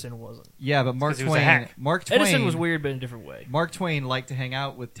Oh, okay. Edison wasn't. Yeah, but Mark 'cause he was a Twain. hack. Mark Twain. Edison was weird, but in a different way. Mark Twain liked to hang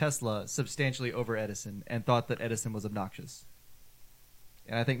out with Tesla substantially over Edison and thought that Edison was obnoxious.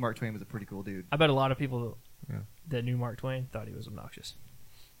 And I think Mark Twain was a pretty cool dude. I bet a lot of people Yeah. that knew Mark Twain thought he was obnoxious.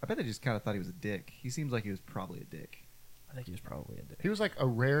 I bet they just kind of thought he was a dick. He seems like he was probably a dick. I think he was probably a dick. He was like a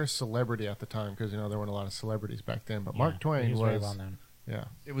rare celebrity at the time because there weren't a lot of celebrities back then. But Yeah, Mark Twain he was, very well known. yeah,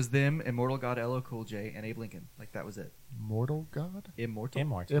 It was them, Immortal God, LL Cool J, and Abe Lincoln. Like that was it. mortal god, Immortal,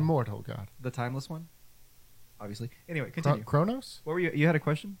 immortal god, the timeless one. Obviously. Anyway, Chro- continue. Chronos. What were you? You had a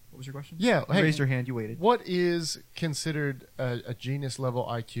question? What was your question? Yeah, You hey, raised your hand. You waited. What is considered a genius level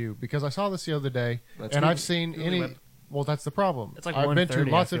IQ? Because I saw this the other day, That's and Google- I've seen Google any. Web. Well, that's the problem. It's like I've been to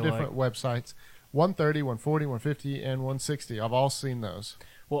 130, lots I of feel different websites. 130, 140, 150, and 160. I've all seen those.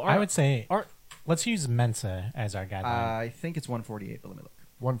 Well, I would say aren't- let's use Mensa as our guideline. I think it's 148, but let me look.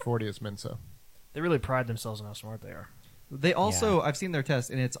 140 is Mensa. they really pride themselves on how smart they are. They also, I've seen their test,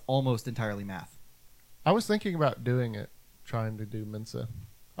 and it's almost entirely math. I was thinking about doing it, trying to do Mensa.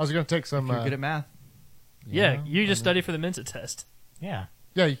 I was going to take some. If you're good at math, Yeah, you just I mean- study for the Mensa test. yeah.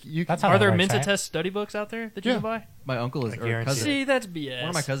 Yeah, you That's can. how Are that there works, Mensa right? test study books out there that you Yeah. can buy? my uncle is I or guarantee cousin. See, that's BS. One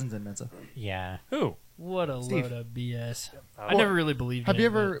of my cousins in Mensa. Yeah. Who? What a Steve. load of BS. I Well, never really believed Have in you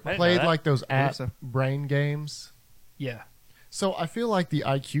it, ever I didn't know played that. like those I believe app so. brain games? but- Yeah. So I feel like the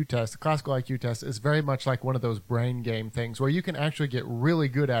IQ test, the classical IQ test, is very much like one of those brain game things where you can actually get really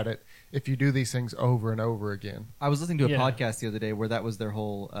good at it if you do these things over and over again. I was listening to a Yeah. podcast the other day where that was their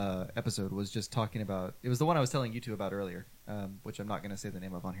whole episode, was just talking about. It was the one I was telling you two about earlier, which I'm not going to say the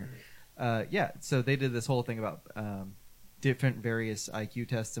name of on here. Yeah, so they did this whole thing about different various IQ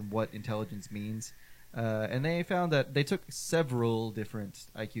tests and what intelligence means. And they found that they took several different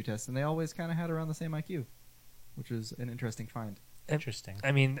IQ tests, and they always kind of had around the same IQ. which is an interesting find. Interesting.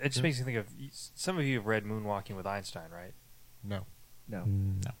 I mean, it just makes me think of some of you have read Moonwalking with Einstein, right? No. No.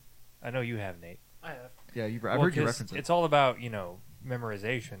 No. I know you have, Nate. I have. Yeah, I've Well, heard you 'cause reference it. It's all about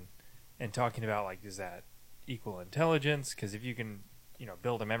memorization and talking about like is that equal intelligence? Because if you can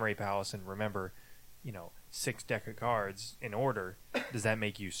build a memory palace and remember 6 deck of cards in order, does that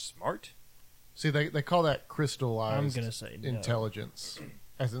make you smart? See, they call that crystallized I'm gonna say no. intelligence,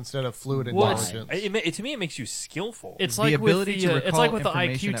 as instead of fluid Well, it's- intelligence. To me, it makes you skillful. It's The like ability with to the, it's recall like with the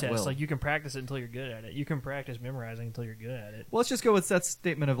information IQ at test. will. Like you can practice it until you're good at it. You can practice memorizing until you're good at it. Well, let's just go with that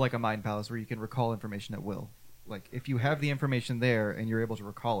statement of like a mind palace where you can recall information at will. Like if you have the information there and you're able to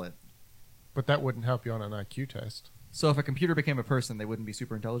recall it. But that wouldn't help you on an IQ test. So if a computer became a person, they wouldn't be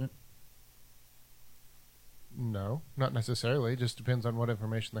super intelligent? No, not necessarily. It just depends on what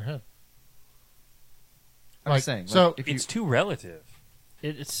information they have. I'm just saying. so like, if you, it's too relative.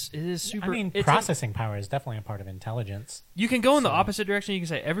 It is super. I mean, it's processing power is definitely a part of intelligence. you can go in the So- opposite direction. You can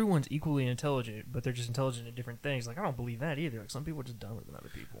say everyone's equally intelligent, but they're just intelligent at different things. Like I don't believe that either. Like some people are just dumber than other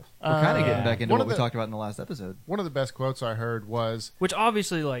people. we're kind of getting Yeah. back into one what of we the- talked about in the last episode. One of the best quotes I heard was, Which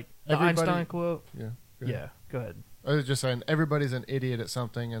obviously, like the Everybody- Einstein quote. yeah, go ahead. Yeah, go ahead. I was just saying, everybody's an idiot at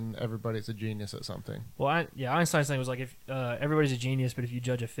something and everybody's a genius at something. Well, Einstein's thing was like if everybody's a genius, but if you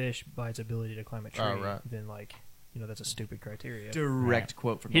judge a fish by its ability to climb a tree, Oh, right. then like that's a stupid criteria. Direct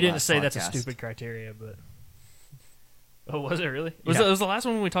quote from He the didn't last say that's a podcast. stupid criteria, but oh, was it really? Was Yeah. was the last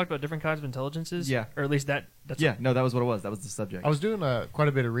one when we talked about different kinds of intelligences? Yeah. or at least that's Yeah, no, that was what it was. That was the subject. I was doing quite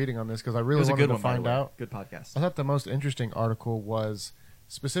a bit of reading on this because I it really was a wanted good to one, by the find way. out. Good podcast. I thought the most interesting article was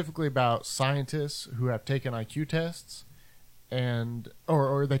specifically about scientists who have taken IQ tests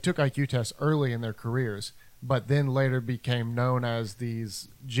or they took IQ tests early in their careers, but then later became known as these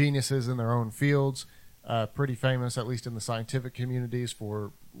geniuses in their own fields, pretty famous, at least in the scientific communities,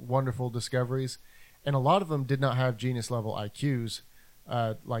 for wonderful discoveries. And a lot of them did not have genius level IQs.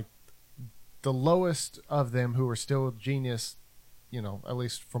 Like the lowest of them who were still genius, at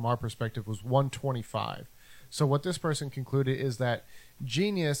least from our perspective, was 125. So what this person concluded is that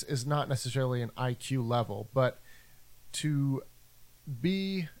genius is not necessarily an IQ level, but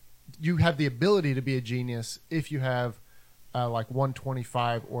you have the ability to be a genius if you have like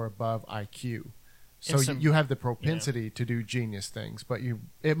 125 or above IQ. So you have the propensity to do genius things, but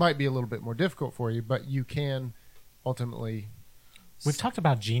it might be a little bit more difficult for you, but you can ultimately. We've talked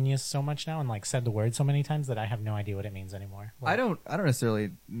about genius so much now and like said the word so many times that I have no idea what it means anymore. I don't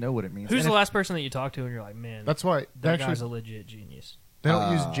necessarily know what it means. Who's And the if- last person that you talked to and you're like, man, That's why that they guy's a actually legit genius. they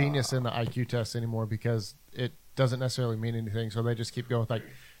don't use genius in the IQ test anymore because it doesn't necessarily mean anything. So they just keep going with like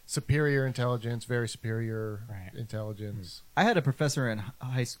superior intelligence, very superior Right. intelligence. I had a professor in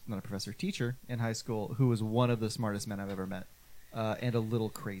teacher in high school who was one of the smartest men I've ever met, and a little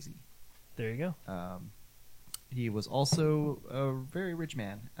crazy. There you go. He was also a very rich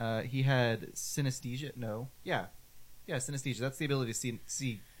man. He had synesthesia. Synesthesia. That's the ability to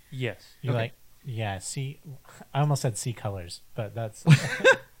see. Yes. You Okay. like, yeah, see, I almost said see colors, but that's,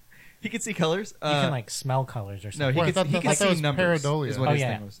 He could see colors. you can like smell colors or no, something. he Well, I could, thought he that- could I thought it see was numbers. pareidolia. Is what Oh, his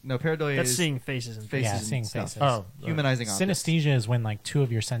yeah. thing was. No, pareidolia That's is seeing faces and faces Yeah, and seeing stuff. faces. Oh, Humanizing objects. Synesthesia is when like two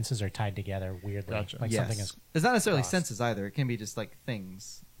of your senses are tied together weirdly. Gotcha. Like Yes. something is It's not necessarily lost. senses either. It can be just like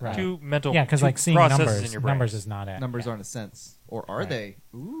things. right. Two mental. Yeah, because two like seeing processes numbers, in your brain. numbers is not it. Numbers yeah. aren't a sense, or are Right. they?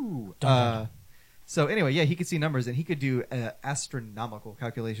 Ooh. Don't judge So anyway, yeah, he could see numbers, and he could do astronomical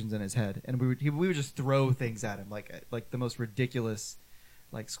calculations in his head, and we would just throw things at him, like the most ridiculous,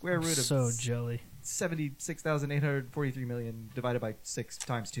 like square root of so jelly. 76,843 million divided by 6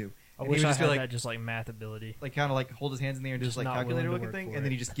 times 2. I And wish he would I just had be like, that just like math ability. like kind of like hold his hands in the air and Just just like not calculator willing to looking work thing, for and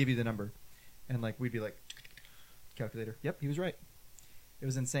then it. he just give you the number, and like we'd be like, calculator. Yep, he was right. It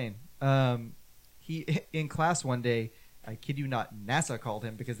was insane. He in class one day, I kid you not, NASA called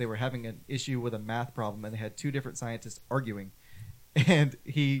him because they were having an issue with a math problem, and they had 2 different scientists arguing, and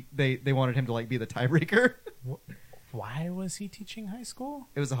they wanted him to like be the tiebreaker. Why was he teaching high school?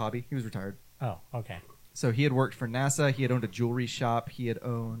 It was a hobby. He was retired. Oh, okay. So he had worked for NASA. He had owned a jewelry shop. He had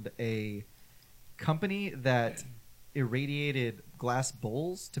owned a company that irradiated glass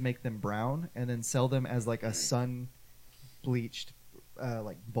bowls to make them brown and then sell them as like a sun bleached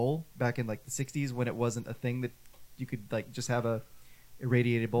like bowl back in like the 60s when it wasn't a thing that you could like just have a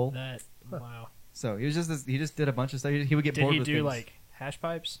irradiated bowl. That wow. So he was just he just did a bunch of stuff. He would get Did bored he with do things. like hash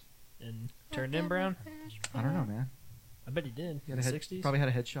pipes and turned them brown? I don't know, man. I bet he did. He In had the a head, 60s. probably had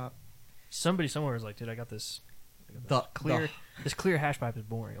a head shop. Somebody somewhere was like, dude, I got this The clear. This clear hash pipe is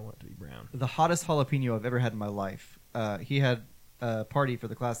boring. I want it to be brown. the hottest jalapeno I've ever had in my life. He had a party for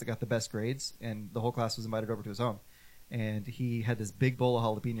the class that got the best grades, and the whole class was invited over to his home. and he had this big bowl of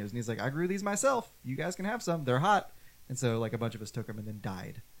jalapenos, and he's like, "I grew these myself. You guys can have some. They're hot." And so like a bunch of us took them and then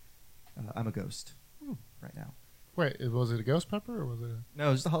died. I'm a ghost right now. Wait, was it a ghost pepper or was it? No,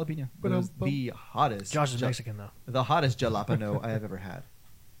 it was just a jalapeno. But it was the hottest. Josh is Mexican though. The hottest jalapeno I have ever had.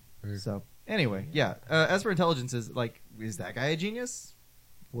 So anyway, yeah. As for intelligences, like, is that guy a genius?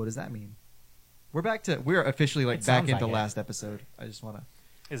 What does that mean? We're officially like It back sounds into like it. last episode. I just want to.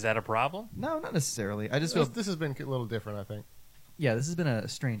 Is that a problem? No, not necessarily. I just feel. This has been a little different, I think. Yeah, this has been a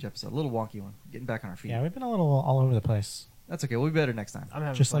strange episode, a little wonky one. Getting back on our feet. Yeah, we've been a little all over the place. That's okay. We'll be better next time. I'm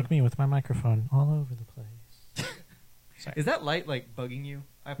having Just fun. like me with my microphone all over the place. Is that light like bugging you?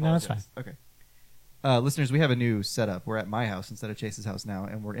 I No, it's apologize. Okay. Listeners, we have a new setup. We're at my house instead of Chase's house now,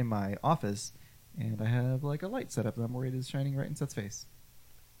 and we're in my office, and I have like a light set up that I'm worried is shining right in Seth's face.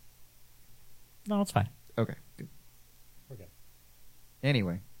 No, it's fine. Okay, good. We're good.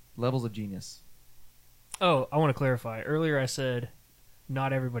 Anyway, levels of genius. Oh, I want to clarify. Earlier I said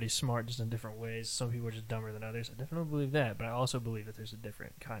not everybody's smart, just in different ways. Some people are just dumber than others. I definitely believe that, but I also believe that there's a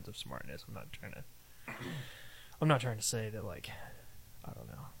different kinds of smartness. I'm not trying to say that, like, I don't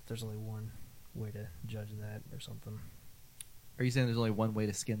know. There's only one way to judge that or something. Are you saying there's only one way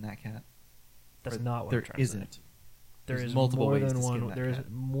to skin that cat? That's Or not what there I'm trying to isn't. say. There There's is multiple more ways than to skin one. that There is cat.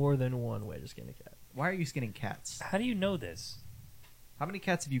 more than one way to skin a cat. Why are you skinning cats? How do you know this? How many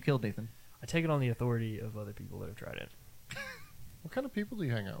cats have you killed, Nathan? I take it on the authority of other people that have tried it. What kind of people do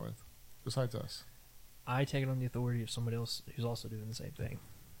you hang out with besides us? I take it on the authority of somebody else who's also doing the same thing.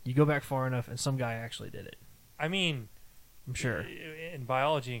 You go back far enough, and some guy actually did it. I mean, I'm sure. in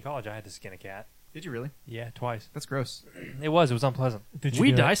biology in college, I had to skin a cat. Did you really? Yeah, twice. That's gross. It was unpleasant. Did We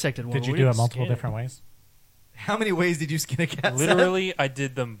do it- dissected one. Did you We do it didn't multiple skin it. different ways? How many ways did you skin a cat? Seth? Literally, I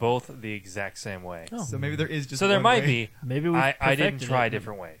did them both the exact same way. So maybe there is just. So there one might way. be. Maybe we. I didn't perfected try it.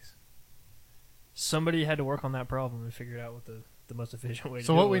 different ways. Somebody had to work on that problem and figure out what the most efficient way to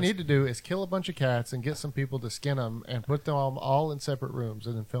So do what it we was. need to do is kill a bunch of cats and get some people to skin them and put them all in separate rooms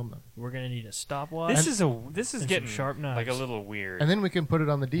and then film them. We're gonna need a stopwatch. This is and getting some sharp knives. like a little weird. And then we can put it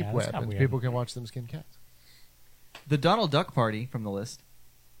on the deep Yeah, that's web not and weird. people can watch them skin cats. The Donald Duck Party from the list,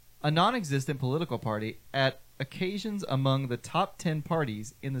 a non-existent political party at occasions among the top 10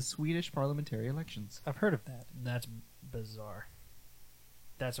 parties in the Swedish parliamentary elections. I've heard of that. That's bizarre.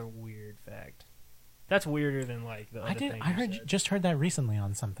 That's a weird fact. That's weirder than like the other thing. I just heard that recently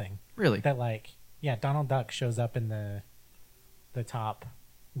on something. Really? That like, yeah, Donald Duck shows up in the top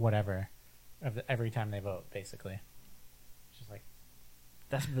whatever of every time they vote, basically. Just like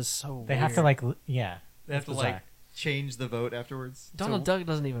That's so. they have to like, yeah. They have it's to bizarre. like change the vote afterwards. Donald Duck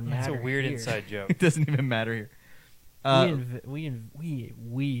doesn't even It's matter. a weird here. inside joke. It doesn't even matter here. We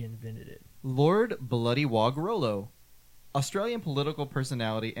invented it. Lord Bloody Wog Rollo, Australian political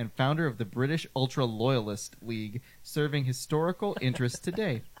personality and founder of the British Ultra Loyalist League, serving historical interests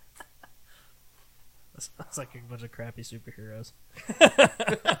today. That's like a bunch of crappy superheroes.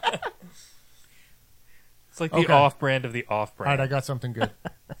 It's like the Okay. off-brand of the All off-brand. right, I got something good.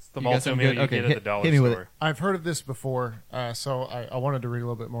 It's the You got some multi-meal good- you okay, get hit- at the dollar hit me with it. store. I've heard of this before, so I wanted to read a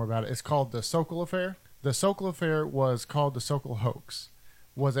little bit more about it. It's called the Sokol Affair. The Sokol Affair was called the Sokol Hoax.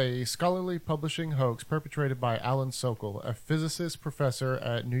 Was a scholarly publishing hoax perpetrated by Alan Sokol, a physicist professor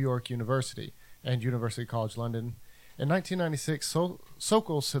at New York University and University College London. In 1996,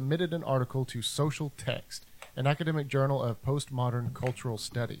 Sokol submitted an article to Social Text, an academic journal of postmodern cultural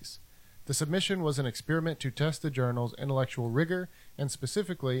studies. The submission was an experiment to test the journal's intellectual rigor and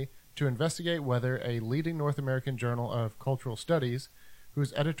specifically to investigate whether a leading North American journal of cultural studies,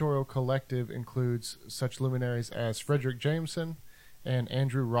 whose editorial collective includes such luminaries as Frederick Jameson and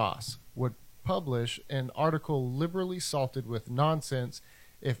Andrew Ross, would publish an article liberally salted with nonsense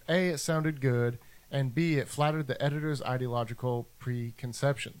if A, it sounded good, and B, it flattered the editor's ideological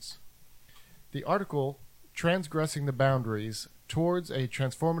preconceptions. The article, Transgressing the Boundaries Towards a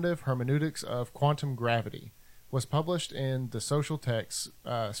Transformative Hermeneutics of Quantum Gravity, was published in the Social Text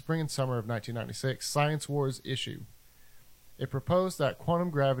spring and summer of 1996 Science Wars issue. It proposed that quantum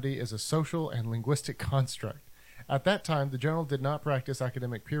gravity is a social and linguistic construct. At that time, the journal did not practice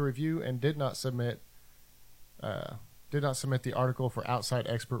academic peer review and did not submit the article for outside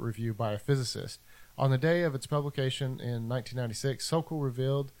expert review by a physicist. On the day of its publication in 1996, Sokol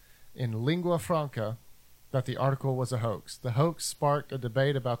revealed in Lingua Franca that the article was a hoax. The hoax sparked a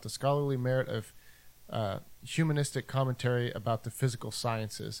debate about the scholarly merit of humanistic commentary about the physical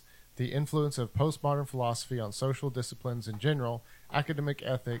sciences, the influence of postmodern philosophy on social disciplines in general, academic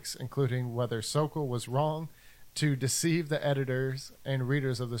ethics, including whether Sokol was wrong to deceive the editors and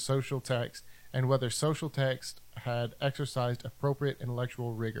readers of the Social Text, and whether Social Text had exercised appropriate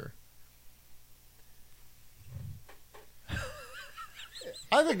intellectual rigor.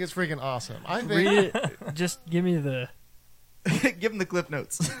 I think it's freaking awesome. I think. Read it. Just give me the Give him the clip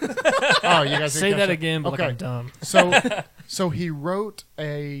notes. Oh, you guys say didn't catch that again, but Okay. like I'm dumb. So he wrote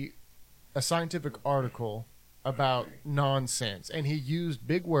a scientific article about nonsense, and he used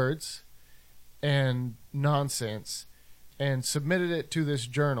big words and nonsense, and submitted it to this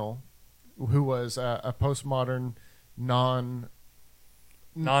journal, who was a postmodern Non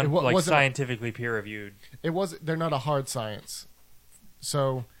it wa- like wasn't a- scientifically peer reviewed. It was. They're not a hard science.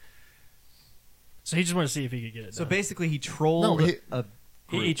 So So he just wanted to see if he could get it. So done. basically, he trolled No, he- a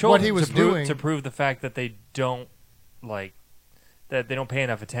He group. told What them he was to prove, doing- to prove the fact that they don't like that they don't pay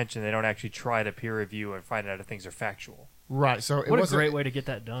enough attention. They don't actually try to peer review and find out if things are factual. right. So it what a wasn't. great way to get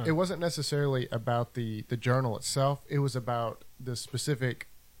that done. It wasn't necessarily about the journal itself. It was about the specific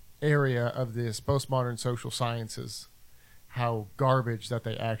area of this postmodern social sciences, how garbage that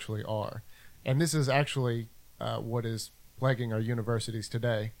they actually are. And this is actually what is plaguing our universities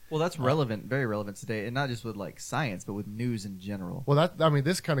today. Well, that's relevant, very relevant today, and not just with like science, but with news in general. Well,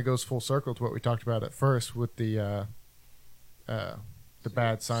 this kind of goes full circle to what we talked about at first with the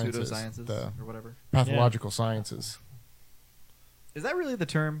bad sciences, Pseudosciences the or whatever. pathological sciences. Is that really the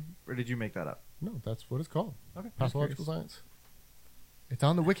term, or did you make that up? No, that's what it's called. Okay, just Pathological curious. science. It's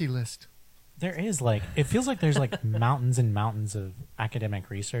on the wiki list. There is like it feels like there's like mountains and mountains of academic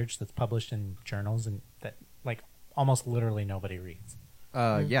research that's published in journals and that like almost literally nobody reads.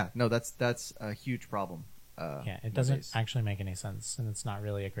 Yeah, no, that's a huge problem. Yeah, it doesn't nowadays. actually make any sense, and it's not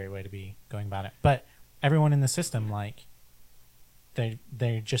really a great way to be going about it. But everyone in the system, like,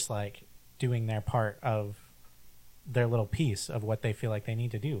 they're just like doing their part of their little piece of what they feel like they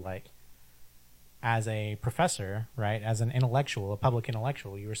need to do. Like, as a professor, right, as an intellectual, a public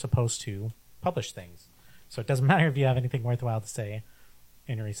intellectual, you were supposed to publish things. So it doesn't matter if you have anything worthwhile to say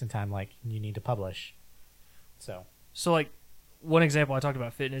in recent time, like, you need to publish. So So, like, one example, I talked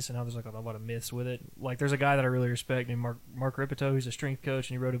about fitness and how there's, like, a lot of myths with it. Like, there's a guy that I really respect named Mark Ripito. He's a strength coach,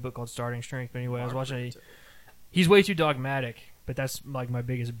 and he wrote a book called Starting Strength. But anyway, I was watching he's way too dogmatic, but that's, like, my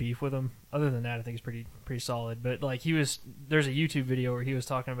biggest beef with him. Other than that, I think he's pretty solid. But, like, there's a YouTube video where he was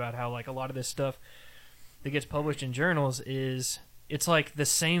talking about how, like, a lot of this stuff that gets published in journals it's, like, the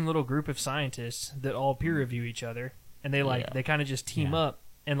same little group of scientists that all peer review each other. And they, like, Yeah. they kind of just team Yeah. up.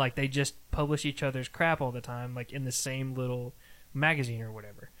 And, like, they just publish each other's crap all the time, like, in the same little magazine or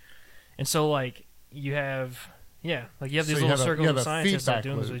whatever. And so, like, you have these So little you have circles a of scientists that are feedback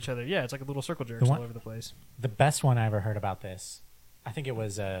doing this loop. with each other. Yeah, it's like a little circle jerks The one- all over the place. the best one I ever heard about this, I think it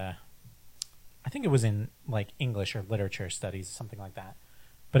was in like English or literature studies, something like that.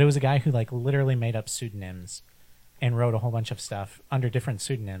 But it was a guy who like literally made up pseudonyms and wrote a whole bunch of stuff under different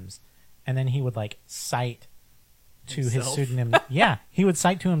pseudonyms, and then he would like cite to his Himself? pseudonym. Yeah, he would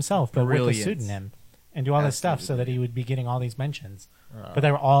cite to himself, but with Brilliant. a pseudonym, and do all this stuff so that Absolutely. he would be getting all these mentions. But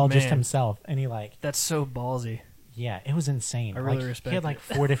they were all just Man. himself, and he like, That's so ballsy. yeah, it was insane. I really Like, respect He had it. like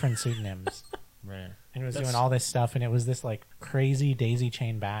 4 different pseudonyms. Man. And it was That's- doing all this stuff, and it was this like crazy daisy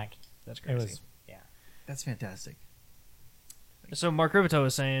chain back. That's It crazy. was, yeah. That's fantastic. So Mark Ripito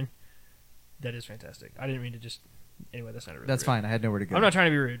was saying that is fantastic. I didn't mean to just. Anyway, that's not really. That's rude. fine. I had nowhere to go. I'm not trying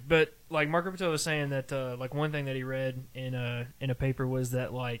to be rude, but like Mark Ripito was saying that like one thing that he read in a paper was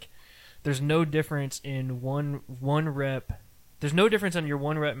that like there's no difference in one rep. There's no difference on your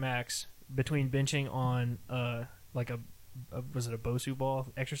 1 rep max between benching on like a was it a Bosu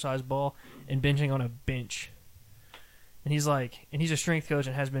ball, exercise ball, and benching on a bench. And he's like, and he's a strength coach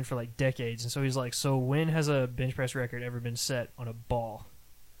and has been for like decades. And so he's like, so when has a bench press record ever been set on a ball?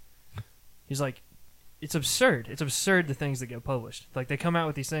 He's like, it's absurd. It's absurd the things that get published. Like they come out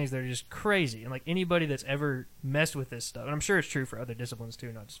with these things that are just crazy. And like anybody that's ever messed with this stuff, and I'm sure it's true for other disciplines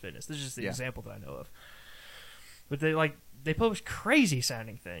too, not just fitness. This is just the Yeah. example that I know of. But they publish crazy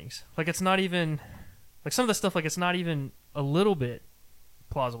sounding things. Like it's not even like some of the stuff. Like it's not even a little bit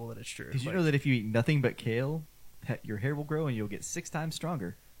plausible that it's true. Did you Like, know that if you eat nothing but kale, your hair will grow and you'll get 6 times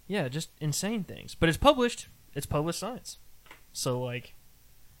stronger? Yeah, just insane things. But it's published. It's published science. So like,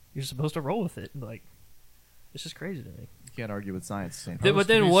 you're supposed to roll with it. Like, it's just crazy to me. You can't argue with science. Sam. Supposed But to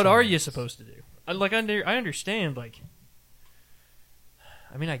then, be what are you science. supposed to do? I understand. Like,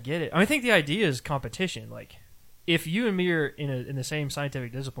 I mean, I get it. I think the idea is competition. Like, if you and me are in the same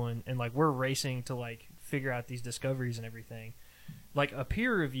scientific discipline, and like we're racing to like figure out these discoveries and everything, like a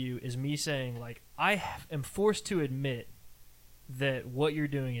peer review is me saying like am forced to admit that what you're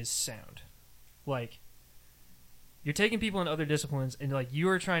doing is sound. Like, you're taking people in other disciplines and like you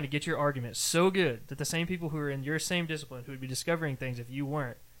are trying to get your argument so good that the same people who are in your same discipline who would be discovering things if you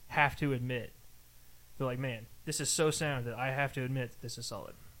weren't have to admit, they're like, man, this is so sound that I have to admit that this is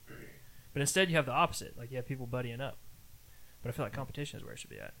solid. But instead you have the opposite. Like you have people buddying up. But I feel like competition is where it should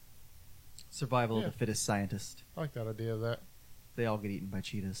be at. Survival Yeah. of the fittest scientist. I like that idea of that. They all get eaten by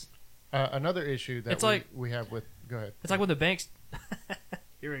cheetahs. Another issue that It's like- we have with. Go ahead. It's like when the banks.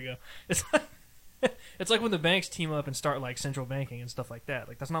 Here we go. It's like when the banks team up and start like central banking and stuff like that.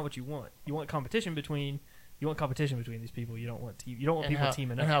 Like that's not what you want. You want competition between. You want competition between these people. You don't want You don't want people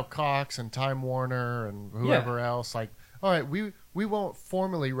teaming and up. how Cox and Time Warner and whoever else, like, all right, we won't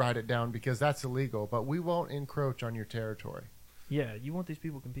formally write it down because that's illegal, but we won't encroach on your territory, Yeah, you want these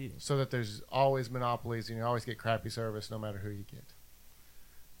people competing. so that there's always monopolies and you always get crappy service no matter who you get.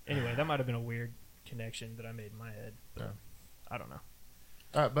 Anyway, that might have been a weird connection that I made in my head. But Yeah. I don't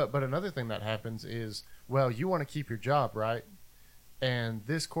know. But another thing that happens is, well, you want to keep your job, right? And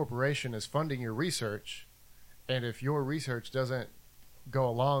this corporation is funding your research, and if your research doesn't go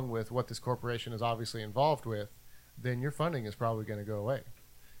along with what this corporation is obviously involved with, then your funding is probably going to go away,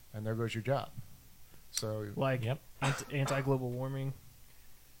 and there goes your job. So, Like Yep. anti-global warming.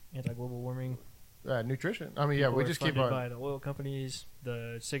 nutrition. I mean, yeah, People we are just keep funded on. by the oil companies,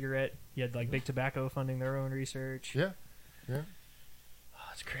 the cigarette. You had like big tobacco funding their own research. Yeah, Oh,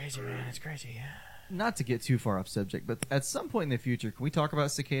 it's crazy, man. It's crazy. Not to get too far off subject, but at some point in the future, can we talk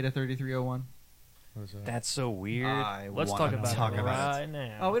about Cicada 3301? what is that? That's so weird. Let's wanna talk about it it.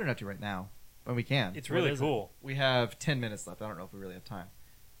 now. Oh, we don't have to right now, but we can. It's What really is it? cool. We have 10 minutes left. I don't know if we really have time.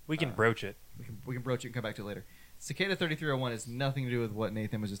 We can broach it. We can broach it and come back to it later. Cicada 3301 has nothing to do with what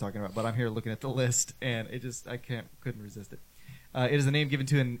Nathan was just talking about, but I'm here looking at the list, and I couldn't resist it. It is a name given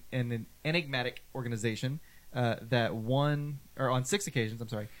to an enigmatic organization that on 6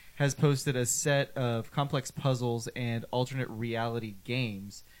 occasions, has posted a set of complex puzzles and alternate reality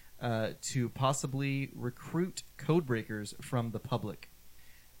games to possibly recruit code breakers from the public.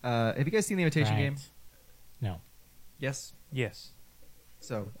 Have you guys seen the Imitation Right. Game? No. Yes. Yes.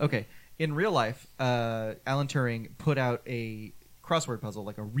 So, okay. In real life, Alan Turing put out a crossword puzzle,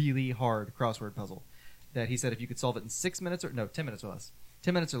 like a really hard crossword puzzle, that he said if you could solve it in 10 minutes or less.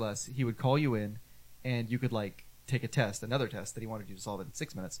 10 minutes or less, he would call you in, and you could, like, take a test, another test that he wanted you to solve it in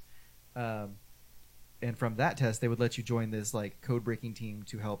 6 minutes. And from that test, they would let you join this, like, code-breaking team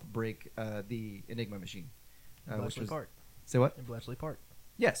to help break the Enigma machine. In Bletchley Park. Say what? In Bletchley Park.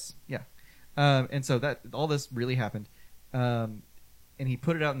 Yes, yeah. And so that all this really happened. And he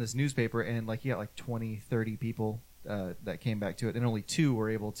put it out in this newspaper, and like he got like 20, 30 people that came back to it, and only 2 were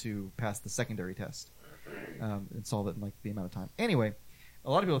able to pass the secondary test and solve it in like the amount of time. Anyway, a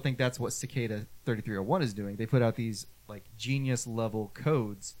lot of people think that's what Cicada 3301 is doing. They put out these like genius level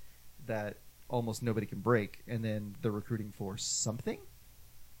codes that almost nobody can break, and then they're recruiting for something.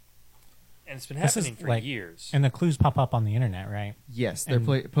 And it's been This is happening for like- years. And the clues pop up on the internet, right? Yes, they're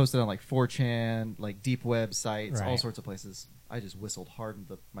And- posted on like 4chan, like deep web sites, all Right. sorts of places. I just whistled hard in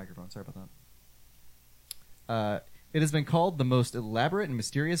the microphone. Sorry about that. It has been called the most elaborate and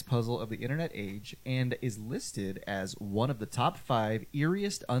mysterious puzzle of the internet age, and is listed as one of the top 5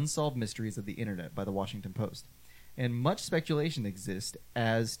 eeriest unsolved mysteries of the internet by the Washington Post. And much speculation exists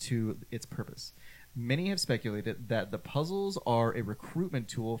as to its purpose. Many have speculated that the puzzles are a recruitment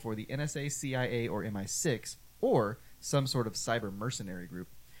tool for the NSA, CIA, or MI6, or some sort of cyber mercenary group.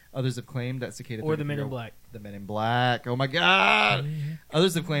 Others have claimed that Cicada Or the Men in 3301 Black. The Men in Black. Oh my God!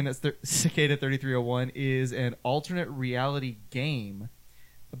 Others have claimed that Cicada 3301 is an alternate reality game,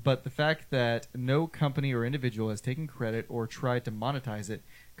 but the fact that no company or individual has taken credit or tried to monetize it,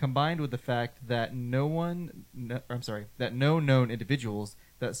 combined with the fact that no known individuals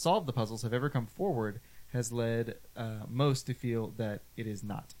that solved the puzzles have ever come forward, has led most to feel that it is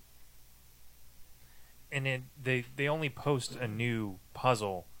not. And they only post a new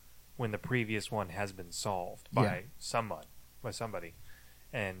puzzle when the previous one has been solved by somebody.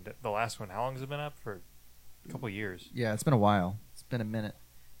 And the last one, how long has it been up? For a couple of years. Yeah, it's been a while. It's been a minute.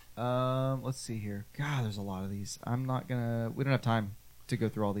 Let's see here. God, there's a lot of these. We don't have time to go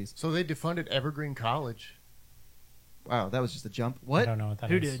through all these. So they defunded Evergreen College. Wow, that was just a jump. I What? don't know what that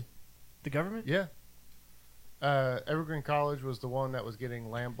is. Who did? The government? Yeah. Evergreen College was the one that was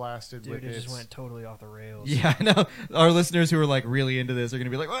getting lambasted Dude, with it its. just went totally off the rails. Yeah, I know. Our listeners who are like really into this are going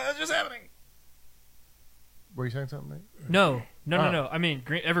to be like, "What's just happening?" Were you saying something, Nate? No. Oh. I mean,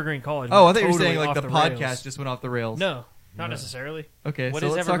 Evergreen College. Oh, I went thought you were totally saying like off the podcast rails. just went off the rails. No, not No. necessarily. Okay, What so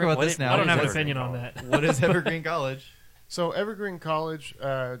is let's talk Evergreen- about what this is- now. I don't What have is an opinion on Evergreen that. What is Evergreen College? So Evergreen College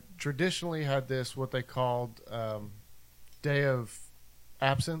traditionally had this what they called day of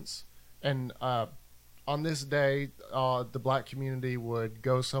absence, and on this day, the black community would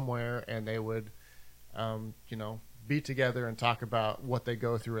go somewhere and they would, be together and talk about what they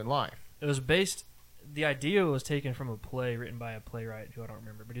go through in life. It was based. The idea was taken from a play written by a playwright who I don't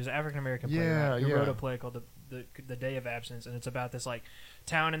remember, but he was an African American Yeah, playwright who yeah. wrote a play called the day of absence, and it's about this like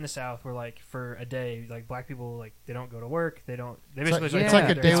town in the South where like for a day like black people like they don't go to work, they basically It's like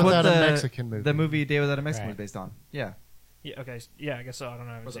a they're- Day It's what Without a the- Mexican movie. The movie Day Without a Mexican Right. was based on. Yeah. Yeah, okay, yeah, I guess so. I don't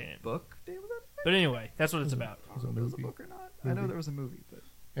know. I haven't Was seen it a it, book Day Without a but anyway, that's what it's about. Was it a Mexican? Was it a movie? book or not? I know Movie. there was a movie, but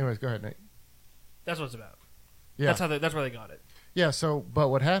Anyways, go ahead, Nate. That's what it's about. Yeah. That's where they got it. Yeah, so but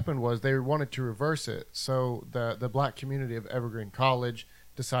what happened was they wanted to reverse it. So the black community of Evergreen College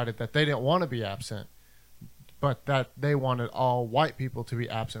decided that they didn't want to be absent, but that they wanted all white people to be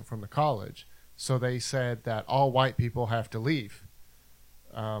absent from the college. So they said that all white people have to leave.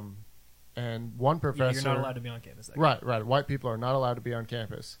 And one professor, You're not allowed to be on campus. That right. White people are not allowed to be on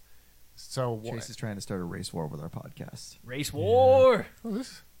campus. So Chase is trying to start a race war with our podcast. Race war. well,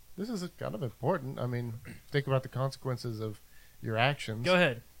 this is kind of important. I mean, think about the consequences of your actions. Go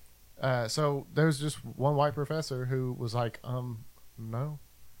ahead. So there's just one white professor who was like, no,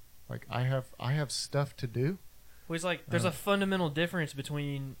 like I have stuff to do. Well, it's like there's a fundamental difference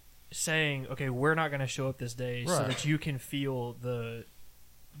between saying, okay, we're not going to show up this day so Right. that you can feel the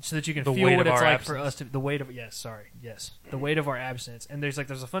The feel weight what of it's our like for absence. us to the weight of the weight of our absence. And there's a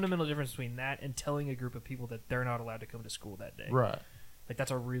fundamental difference between that and telling a group of people that they're not allowed to come to school that day. Right. Like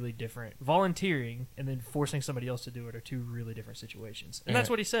that's a really different volunteering and then forcing somebody else to do it are two really different situations. And that's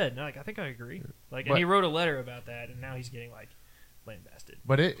what he said. And like I think I agree. Like and But- he wrote a letter about that and now he's getting like lambasted.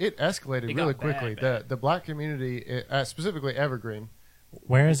 But it escalated It really got bad, quickly. bad. The black community, specifically Evergreen,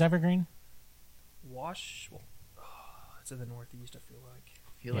 Where is Evergreen? It's in the Northeast, I feel like.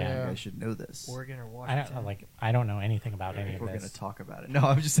 I feel like like you you guys guys should know this. Oregon or I Washington. don't know anything about any of We're going this. to talk about it. No,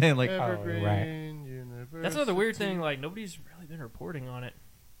 I'm just saying, like, Evergreen University. That's another weird thing. Like nobody's really been reporting on it.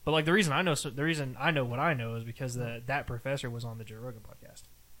 But like the reason I know what I know is because that professor was on the Joe Rogan podcast.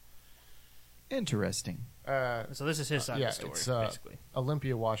 interesting. So this is his side yeah, of the story, it's, basically.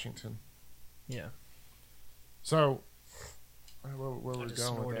 Olympia, Washington. Yeah. So where were I we just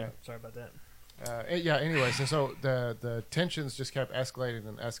going with snorted. that? Sorry about that. Yeah. Anyways, and so the tensions just kept escalating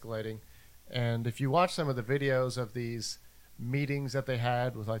and escalating, and if you watch some of the videos of these meetings that they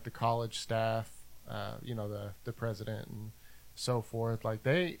had with like the college staff, the president and so forth, like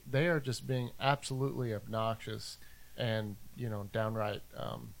they are just being absolutely obnoxious and downright.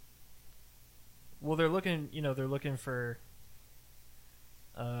 Well, they're looking for.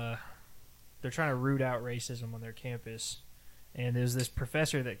 They're trying to root out racism on their campus, and there's this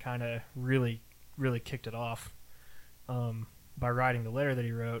professor that kind of really, really kicked it off, by writing the letter that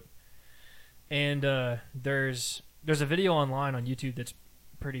he wrote. And there's a video online on YouTube that's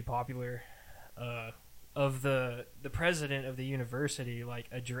pretty popular, of the president of the university like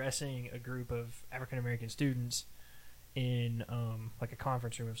addressing a group of African American students in like a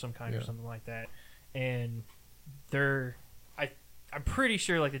conference room of some kind or Yeah. something like that, and I'm pretty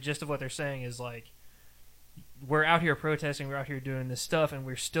sure like the gist of what they're saying is like we're out here protesting, we're out here doing this stuff, and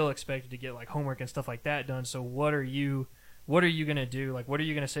we're still expected to get like homework and stuff like that done. So what are you gonna do? Like, what are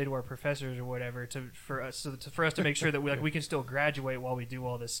you gonna say to our professors or whatever for us to make sure that we can still graduate while we do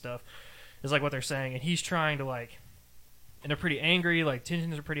all this stuff? Is like what they're saying, and he's trying to like, and they're pretty angry. Like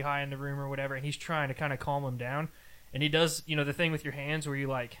tensions are pretty high in the room or whatever, and he's trying to kind of calm them down. And he does, the thing with your hands where you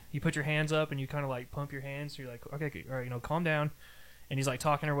put your hands up and you kind of like pump your hands. So you're like, okay, all right, calm down. And he's like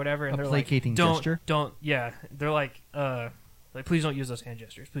talking or whatever, and A they're placating like, don't, gesture? yeah. They're like, please don't use those hand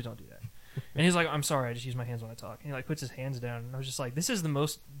gestures. Please don't do that. And he's like, I'm sorry, I just use my hands when I talk. And he like puts his hands down, and I was just like, this is the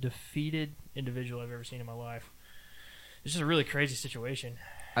most defeated individual I've ever seen in my life. It's just a really crazy situation.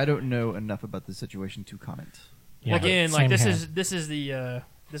 I don't know enough about the situation to comment. Yeah, Again, like same here. this is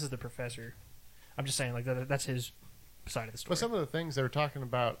the professor. I'm just saying, like that's his side of the story. But some of the things they were talking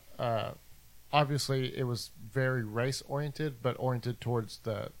about, obviously, it was very race oriented, but oriented towards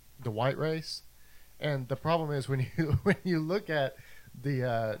the white race. And the problem is when you look at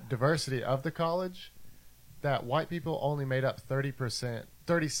the diversity of the college, that white people only made up 30%,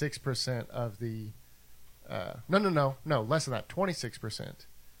 36% of the. No, less than that, 26%.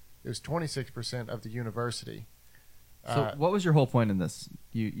 It was 26% of the university. So, what was your whole point in this?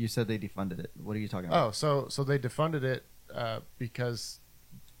 You said they defunded it. What are you talking about? So they defunded it because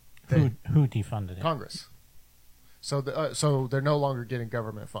Who defunded it? Congress. So they're no longer getting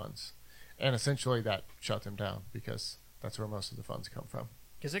government funds, and essentially that shut them down because that's where most of the funds come from.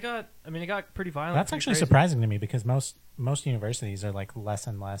 Because it got pretty violent. That's pretty actually crazy. surprising to me because most universities are like less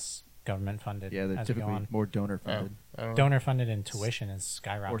and less government funded. Yeah, they're as we go typically on. more donor funded I don't know. Donor funded and tuition is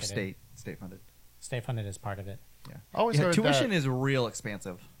skyrocketed. or state funded. State funded is part of it. Yeah, I always heard tuition that, is real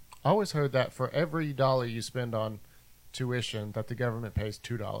expensive. I always heard that for every dollar you spend on tuition, that the government pays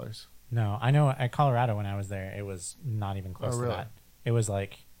 $2. No, I know at Colorado when I was there, it was not even close Oh, to really? that. It was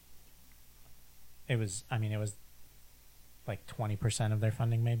like it was like 20% of their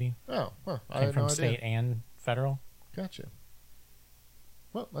funding, maybe. Oh, well, I Came had from no idea. state and federal. Gotcha.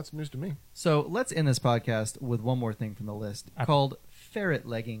 Well, that's news to me. So let's end this podcast with one more thing from the list called ferret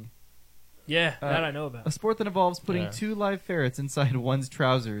legging. Yeah, Uh, that I know about. A sport that involves putting Yeah. 2 live ferrets inside one's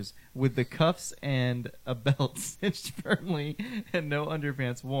trousers with the cuffs and a belt cinched firmly and no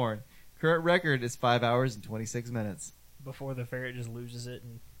underpants worn. Current record is 5 hours and 26 minutes. Before the ferret just loses it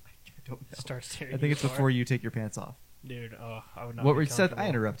and I don't know. starts tearing. I think you it's apart. before you take your pants off. Dude, I would not. What be were Seth? I comfortable.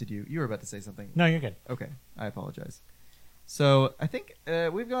 interrupted you. You were about to say something. No, you're good. Okay, I apologize. So I think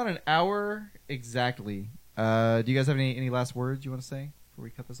we've gone an hour exactly. Do you guys have any last words you want to say before we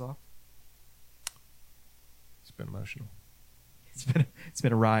cut this off? It's been emotional. It's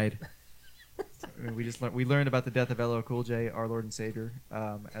been a ride. I mean, we learned about the death of LL Cool J, our Lord and Savior,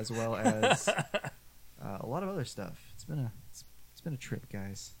 as well as a lot of other stuff. It's been a trip,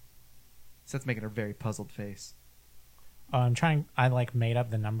 guys. Seth's making a very puzzled face. I made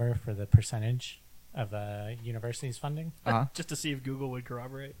up the number for the percentage of university's funding. Just to see if Google would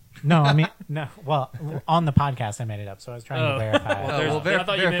corroborate. No, I mean, no. Well, on the podcast, I made it up, so I was trying to verify. Well, there's- well, I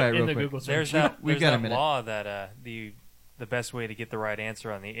thought you verify meant real in the quick. Google search. There's that, we've there's got a that minute. law that the best way to get the right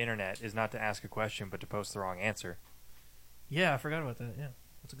answer on the internet is not to ask a question but to post the wrong answer. Yeah, I forgot about that. Yeah,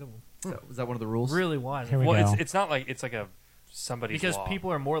 that's a good one. Is that one of the rules? Really wise. Here we Well, go. it's not like it's like a somebody's Because law.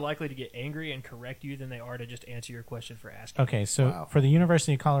 people are more likely to get angry and correct you than they are to just answer your question for asking. Okay, so Wow. for the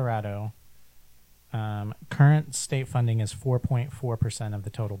University of Colorado, current state funding is 4.4% of the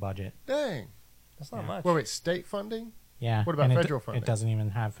total budget. Dang. That's not Yeah. much. Wait, state funding? Yeah. What about and federal it funding? doesn't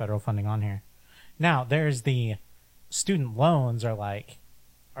even have federal funding on here. Now, there's the student loans are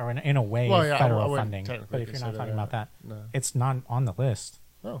in a way Well, yeah, I federal wouldn't funding. technically But if you're not consider talking about that, No. it's not on the list.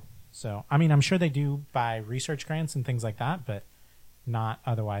 Oh. So, I mean, I'm sure they do buy research grants and things like that, but not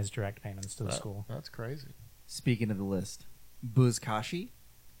otherwise direct payments to the school. That's crazy. Speaking of the list, Buzkashi,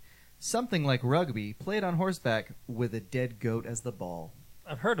 something like rugby, played on horseback with a dead goat as the ball.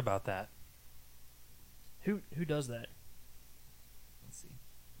 I've heard about that. Who does that? Let's see.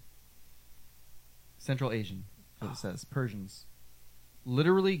 Central Asian, is what it says. Persians.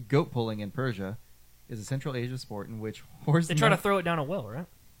 Literally, goat pulling in Persia is a Central Asia sport in which horse. They try to throw it down a well, right?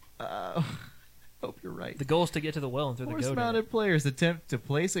 Hope you're right. The goal is to get to the well and throw the goat in. Horse-mounted players attempt to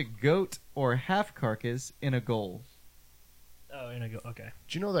place a goat or half carcass in a goal. Oh, in a goat. Okay.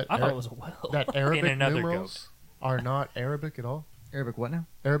 Do you know that I thought it was a well. that Arabic another numerals are not Arabic at all? Arabic what now?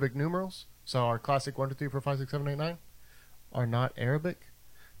 Arabic numerals, so our classic 1, 2, 3, 4, 5, 6, 7, 8, 9, are not Arabic.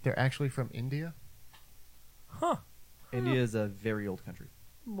 They're actually from India. Huh. India is a very old country.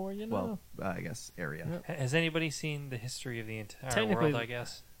 More you know. Well, I guess area. Yeah. Has anybody seen the history of the entire Technically- world, I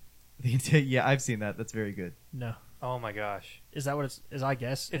guess? Yeah, I've seen that. That's very good. No. Oh my gosh. Is that what it's? Is I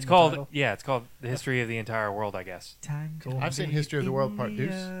guess It's in the called title? it's called The History of the Entire World, I guess. Time. Cool. I've seen History of the World Part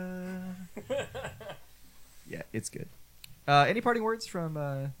Deuce. Yeah, it's good. Any parting words from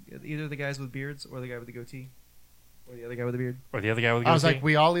either the guys with beards or the guy with the goatee? Or the other guy with the beard? Or the other guy with the I was goatee? like,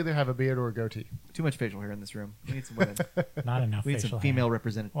 we all either have a beard or a goatee. Too much facial hair in this room. We need some women. Not enough We need facial some hair. female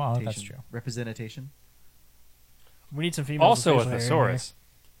representation. Well, that's true. Representation. We need some females. Also a with facial hair in here. thesaurus.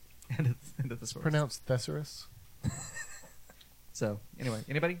 And the thesaurus. Pronounced thesaurus. So, anyway,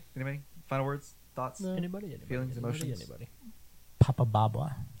 anybody? Final words? Thoughts? No. Anybody? Feelings, emotions? Anybody? Papa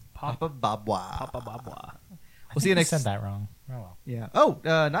Babwa. Papa Babwa. Papa Babwa. We'll see you I next. said that wrong. Oh well. Yeah. Oh,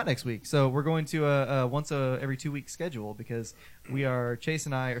 not next week. So we're going to once every 2 week schedule because Chase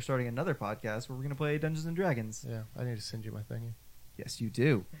and I are starting another podcast where we're going to play Dungeons and Dragons. Yeah, I need to send you my thingy. Yes, you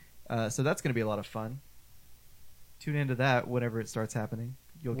do. So that's going to be a lot of fun. Tune into that whenever it starts happening.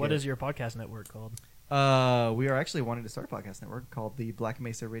 What is your podcast network called? We are actually wanting to start a podcast network called the Black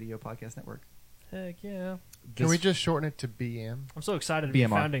Mesa Radio Podcast Network. Heck yeah! Can we just shorten it to BM? I'm so excited to be a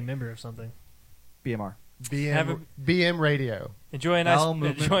BMR. founding member of something. BMR? Have BM, BM Radio. Enjoy a Bowel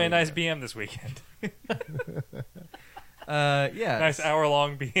movement nice radio. BM this weekend. Yeah. Nice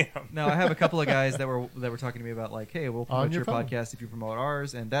hour-long BM. No, I have a couple of guys that were talking to me about like, hey, we'll promote On your your phone. podcast if you promote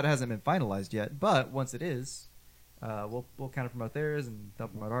ours, and that hasn't been finalized yet. But once it is, we'll kind of promote theirs and they'll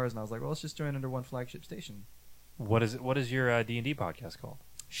promote ours. And I was like, well, let's just join under one flagship station. What is your D&D podcast called?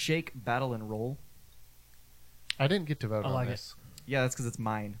 Shake, Battle, and Roll. I didn't get to vote I on like this. Yeah, that's because it's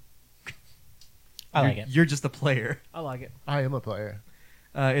mine. I like You're- it. You're just a player. I like it. I am a player.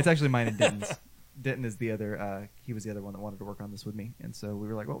 It's actually mine and Denton's. Denton is the other. He was the other one that wanted to work on this with me, and so we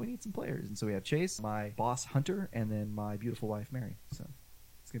were like, "Well, we need some players." And so we have Chase, my boss Hunter, and then my beautiful wife Mary. So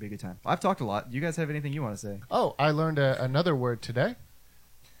it's gonna be a good time. I've talked a lot. Do you guys have anything you want to say? Oh, I learned another word today.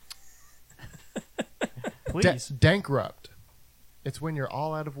 Please. Dankrupt. It's when you're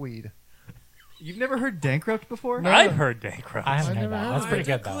all out of weed. You've never heard Dankrupt before? No. I've heard Dankrupt. I haven't I heard never that. That's heard pretty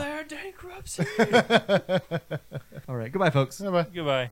good though. Declare bankruptcy. All right. Goodbye, folks. Bye-bye. Goodbye.